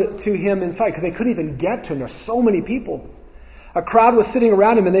word to him inside because they couldn't even get to him. There's so many people. A crowd was sitting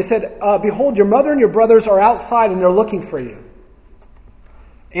around him and they said, "Behold, your mother and your brothers are outside and they're looking for you."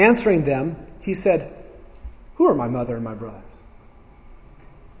 Answering them, he said, "Who are my mother and my brothers?"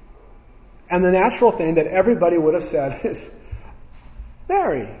 And the natural thing that everybody would have said is,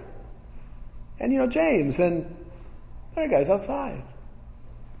 Mary, and James, and there guys outside.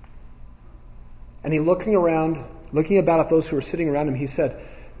 And he looking about at those who were sitting around him, he said,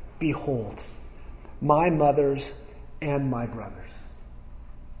 "Behold, my mothers and my brothers.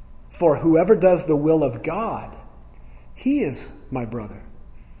 For whoever does the will of God, he is my brother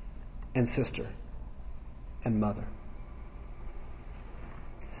and sister and mother."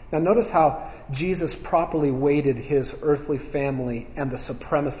 Now notice how Jesus properly weighted his earthly family and the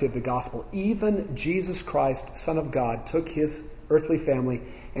supremacy of the gospel. Even Jesus Christ, Son of God, took his earthly family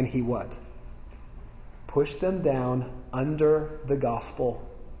and he what? Pushed them down under the gospel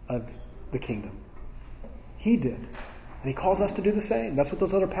of the kingdom. He did. And he calls us to do the same. That's what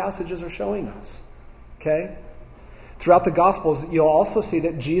those other passages are showing us. Okay? Throughout the Gospels, you'll also see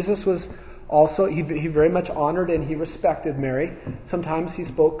that Jesus was also, he very much honored and he respected Mary. Sometimes he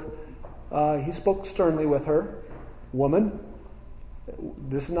spoke sternly with her. "Woman,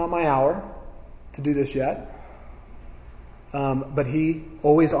 this is not my hour to do this yet." But he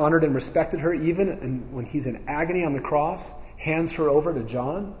always honored and respected her, even when he's in agony on the cross, hands her over to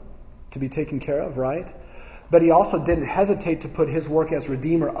John to be taken care of, right? But he also didn't hesitate to put his work as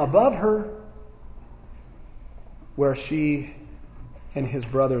Redeemer above her, where she and his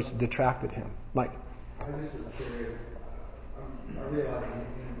brothers detracted him. Mike? I just was curious. I realize in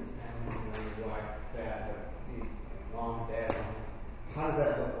the family, your wife, dad, mom, dad. How does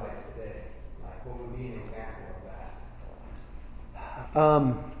that look like today? Like, what would be an example of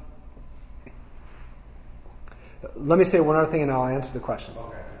that? Let me say one other thing and I'll answer the question.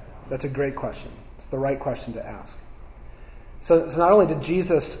 Okay. That's a great question. It's the right question to ask. So not only did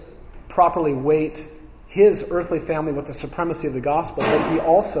Jesus properly weight his earthly family with the supremacy of the gospel, but he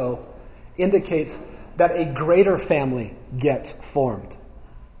also indicates that a greater family gets formed.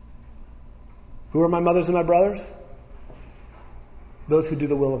 Who are my mothers and my brothers? Those who do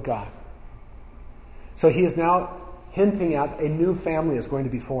the will of God. So he is now hinting at a new family is going to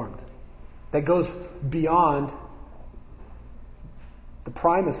be formed that goes beyond the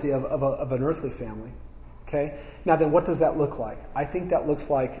primacy of an earthly family. Okay? Now then, what does that look like? I think that looks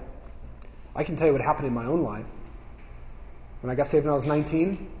like, I can tell you what happened in my own life. When I got saved when I was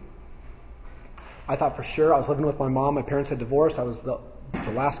 19, I thought for sure I was living with my mom. My parents had divorced. I was the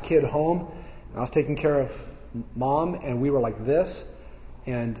last kid home. And I was taking care of mom, and we were like this.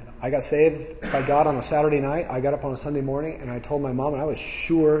 And I got saved by God on a Saturday night. I got up on a Sunday morning, and I told my mom, and I was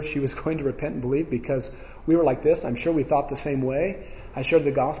sure she was going to repent and believe because we were like this. I'm sure we thought the same way. I shared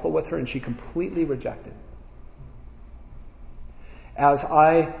the gospel with her, and she completely rejected. As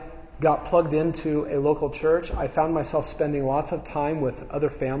I got plugged into a local church, I found myself spending lots of time with other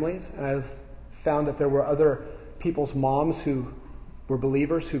families, and I found that there were other people's moms who were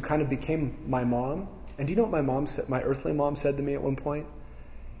believers who kind of became my mom. And do you know what my mom said? My earthly mom said to me at one point.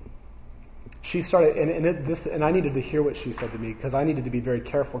 She started, and I needed to hear what she said to me because I needed to be very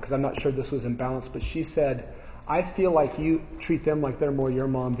careful because I'm not sure this was imbalanced. But she said, "I feel like you treat them like they're more your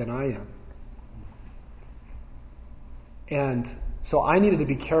mom than I am." And So I needed to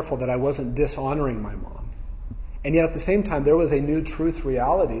be careful that I wasn't dishonoring my mom. And yet at the same time, there was a new truth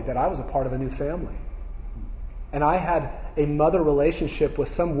reality that I was a part of a new family. And I had a mother relationship with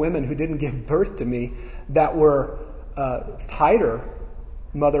some women who didn't give birth to me that were tighter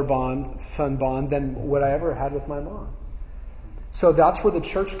mother bond, son bond than what I ever had with my mom. So that's where the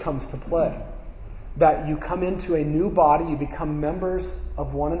church comes to play. That you come into a new body, you become members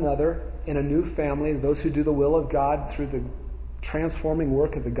of one another in a new family. Those who do the will of God through the transforming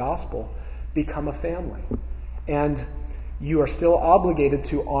work of the gospel become a family. And you are still obligated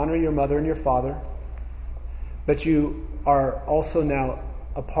to honor your mother and your father, but you are also now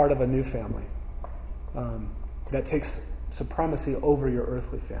a part of a new family that takes supremacy over your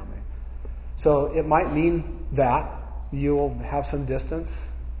earthly family. So it might mean that you will have some distance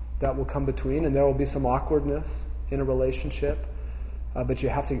that will come between, and there will be some awkwardness in a relationship, but you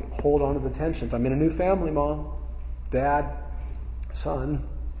have to hold on to the tensions. I'm in a new family, Mom, Dad, son,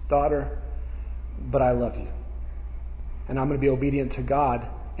 daughter, but I love you. And I'm going to be obedient to God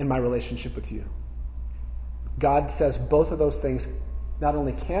in my relationship with you. God says both of those things not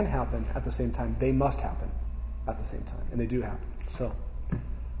only can happen at the same time, they must happen at the same time. And they do happen. So,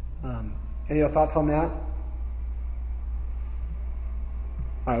 any other thoughts on that?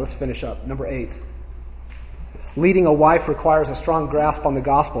 All right, let's finish up. Number 8. Leading a wife requires a strong grasp on the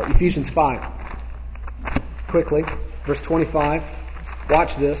gospel. Ephesians 5. Quickly, verse 25.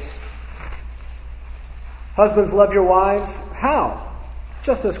 Watch this. Husbands, love your wives. How?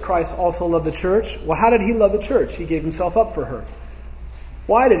 Just as Christ also loved the church. Well, how did he love the church? He gave himself up for her.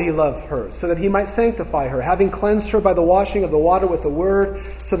 Why did he love her? So that he might sanctify her, having cleansed her by the washing of the water with the word,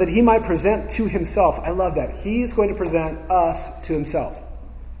 so that he might present to himself. I love that. He's going to present us to himself.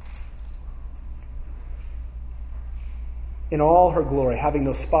 In all her glory, having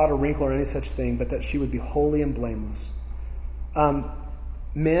no spot or wrinkle or any such thing, but that she would be holy and blameless.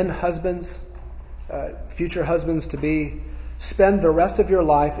 Men, husbands, future husbands to be, spend the rest of your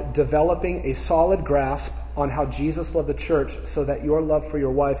life developing a solid grasp on how Jesus loved the church so that your love for your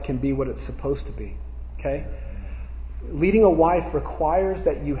wife can be what it's supposed to be. Okay? Leading a wife requires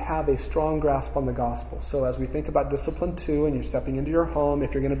that you have a strong grasp on the gospel. So as we think about discipline 2 and you're stepping into your home,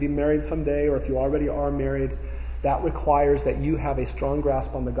 if you're going to be married someday or if you already are married, that requires that you have a strong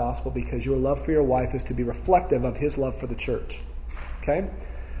grasp on the gospel because your love for your wife is to be reflective of his love for the church. Okay?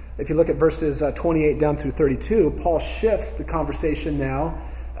 If you look at verses 28 down through 32, Paul shifts the conversation now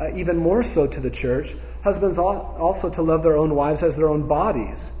even more so to the church. Husbands ought also to love their own wives as their own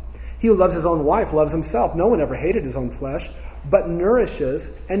bodies. He who loves his own wife loves himself. No one ever hated his own flesh, but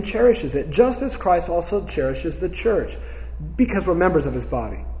nourishes and cherishes it, just as Christ also cherishes the church, because we're members of his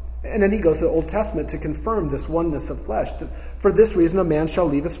body. And then he goes to the Old Testament to confirm this oneness of flesh. For this reason, a man shall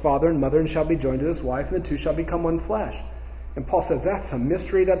leave his father and mother and shall be joined to his wife, and the two shall become one flesh. And Paul says, that's a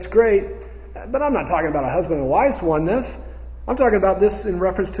mystery, that's great, but I'm not talking about a husband and wife's oneness. I'm talking about this in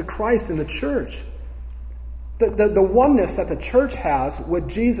reference to Christ and the church. The oneness that the church has with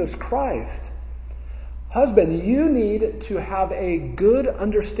Jesus Christ. Husband, you need to have a good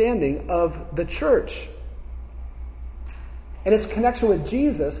understanding of the church and its connection with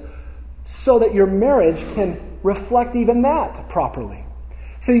Jesus so that your marriage can reflect even that properly.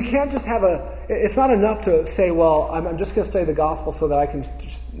 So you can't just have it's not enough to say, well, I'm just going to say the gospel so that I can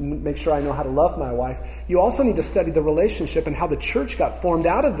just make sure I know how to love my wife. You also need to study the relationship and how the church got formed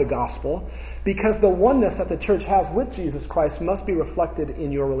out of the gospel, because the oneness that the church has with Jesus Christ must be reflected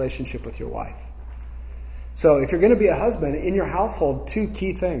in your relationship with your wife. So if you're going to be a husband in your household, 2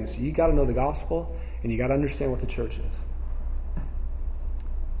 key things. You got to know the gospel and you got to understand what the church is.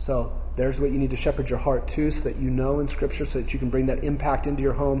 So there's what you need to shepherd your heart to, so that you know in Scripture, so that you can bring that impact into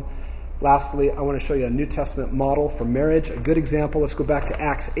your home. Lastly, I want to show you a New Testament model for marriage, a good example. Let's go back to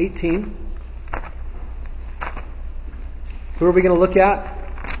Acts 18. Who are we going to look at?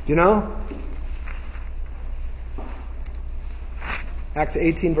 Do you know? Acts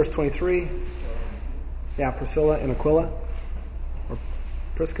 18, verse 23. Yeah, Priscilla and Aquila. Or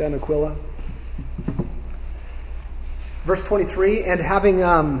Prisca and Aquila. Verse 23, and having...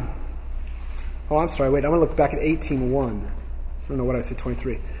 I'm sorry, wait, I'm going to look back at 18:1. I don't know what I said,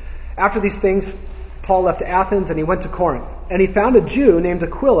 23. After these things, Paul left Athens and he went to Corinth. And he found a Jew named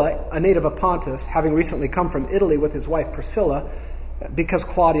Aquila, a native of Pontus, having recently come from Italy with his wife Priscilla, because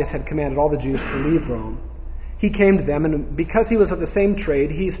Claudius had commanded all the Jews to leave Rome. He came to them, and because he was of the same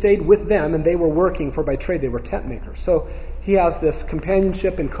trade, he stayed with them, and they were working, for by trade they were tent makers. So he has this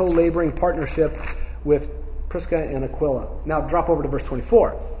companionship and co-laboring partnership with Prisca and Aquila. Now drop over to verse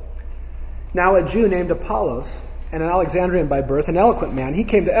 24. Now a Jew named Apollos, and an Alexandrian by birth, an eloquent man, he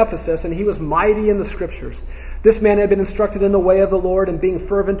came to Ephesus, and he was mighty in the Scriptures. This man had been instructed in the way of the Lord, and being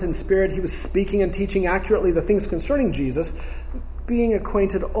fervent in spirit, he was speaking and teaching accurately the things concerning Jesus, being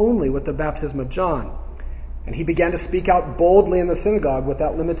acquainted only with the baptism of John. And he began to speak out boldly in the synagogue with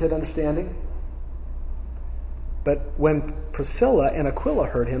that limited understanding. But when Priscilla and Aquila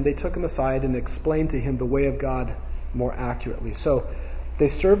heard him, they took him aside and explained to him the way of God more accurately. So they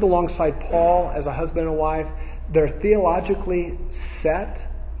served alongside Paul as a husband and wife. They're theologically set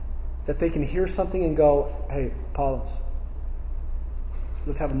that they can hear something and go, hey, Apollos,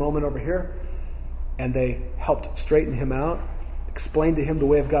 let's have a moment over here. And they helped straighten him out, explained to him the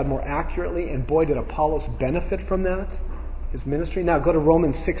way of God more accurately, and boy, did Apollos benefit from that, his ministry. Now go to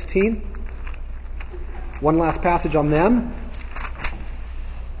Romans 16. One last passage on them.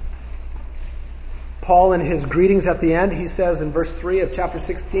 Paul, in his greetings at the end, he says in verse 3 of chapter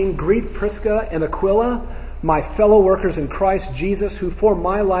 16, "Greet Prisca and Aquila, my fellow workers in Christ Jesus, who for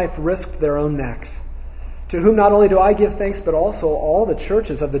my life risked their own necks. To whom not only do I give thanks, but also all the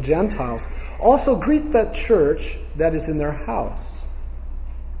churches of the Gentiles. Also greet that church that is in their house."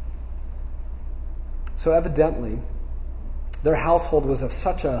 So evidently, their household was of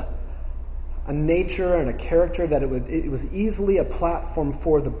such a nature and a character that it was easily a platform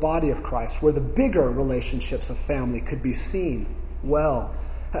for the body of Christ, where the bigger relationships of family could be seen well.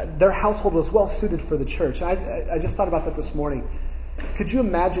 Their household was well suited for the church. I just thought about that this morning. Could you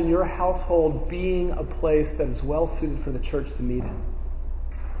imagine your household being a place that is well suited for the church to meet in?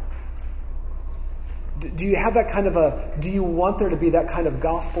 Do you have that kind of do you want there to be that kind of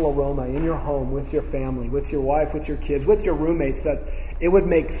gospel aroma in your home, with your family, with your wife, with your kids, with your roommates, that it would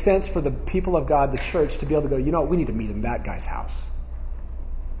make sense for the people of God, the church, to be able to go, you know what, we need to meet in that guy's house.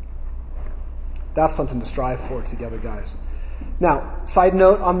 That's something to strive for together, guys. Now, side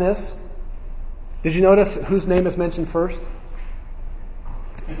note on this. Did you notice whose name is mentioned first?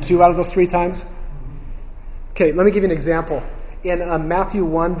 2 out of those 3 times? Okay, let me give you an example. In Matthew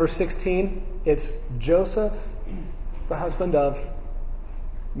 1, verse 16, it's Joseph, the husband of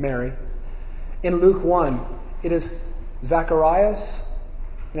Mary. In Luke 1, it is Zacharias,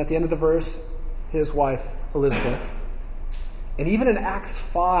 and at the end of the verse, his wife, Elizabeth. And even in Acts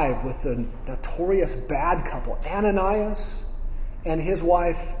 5, with the notorious bad couple, Ananias and his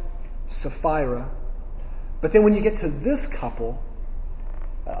wife, Sapphira. But then when you get to this couple,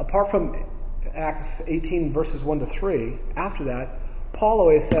 apart from Acts 18, verses 1 to 3, after that, Paul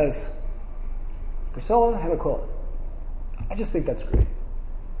always says, Priscilla and Aquila. I just think that's great.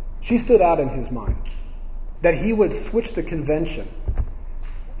 She stood out in his mind. That he would switch the convention.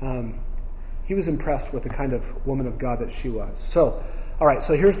 He was impressed with the kind of woman of God that she was. So, all right,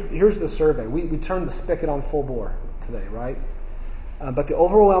 so here's the survey. We turned the spigot on full bore today, right? But the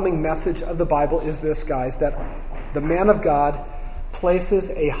overwhelming message of the Bible is this, guys, that the man of God places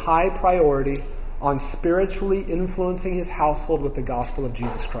a high priority on spiritually influencing his household with the gospel of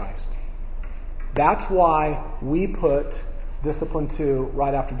Jesus Christ. That's why we put Discipline 2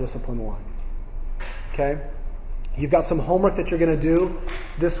 right after Discipline 1. Okay? You've got some homework that you're going to do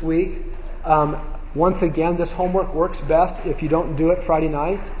this week. Once again, this homework works best if you don't do it Friday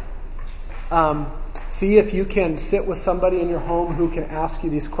night. See if you can sit with somebody in your home who can ask you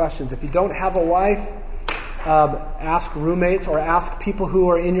these questions. If you don't have a wife, ask roommates or ask people who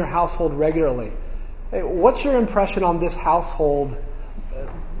are in your household regularly. Hey, what's your impression on this household?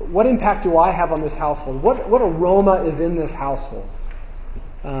 What impact do I have on this household? What aroma is in this household?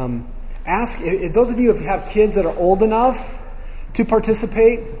 Ask, those of you who have kids that are old enough to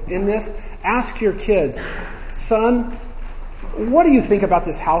participate in this, ask your kids, son, what do you think about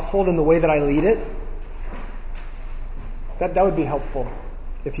this household and the way that I lead it? That would be helpful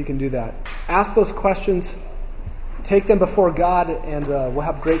if you can do that. Ask those questions, take them before God, and we'll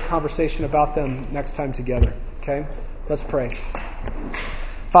have great conversation about them next time together. Okay? Let's pray.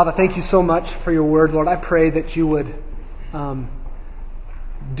 Father, thank you so much for your word, Lord. I pray that you would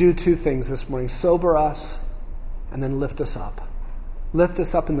do 2 things this morning. Sober us and then lift us up. Lift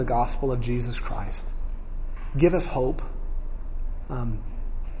us up in the gospel of Jesus Christ. Give us hope.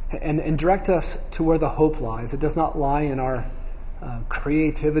 And direct us to where the hope lies. It does not lie in our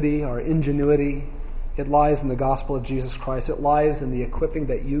creativity, our ingenuity. It lies in the gospel of Jesus Christ. It lies in the equipping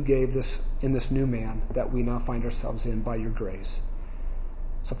that you gave in this new man that we now find ourselves in by your grace.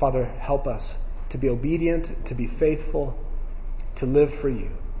 So, Father, help us to be obedient, to be faithful, to live for you.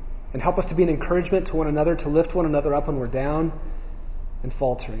 And help us to be an encouragement to one another, to lift one another up when we're down and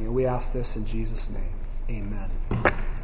faltering. And we ask this in Jesus' name. Amen.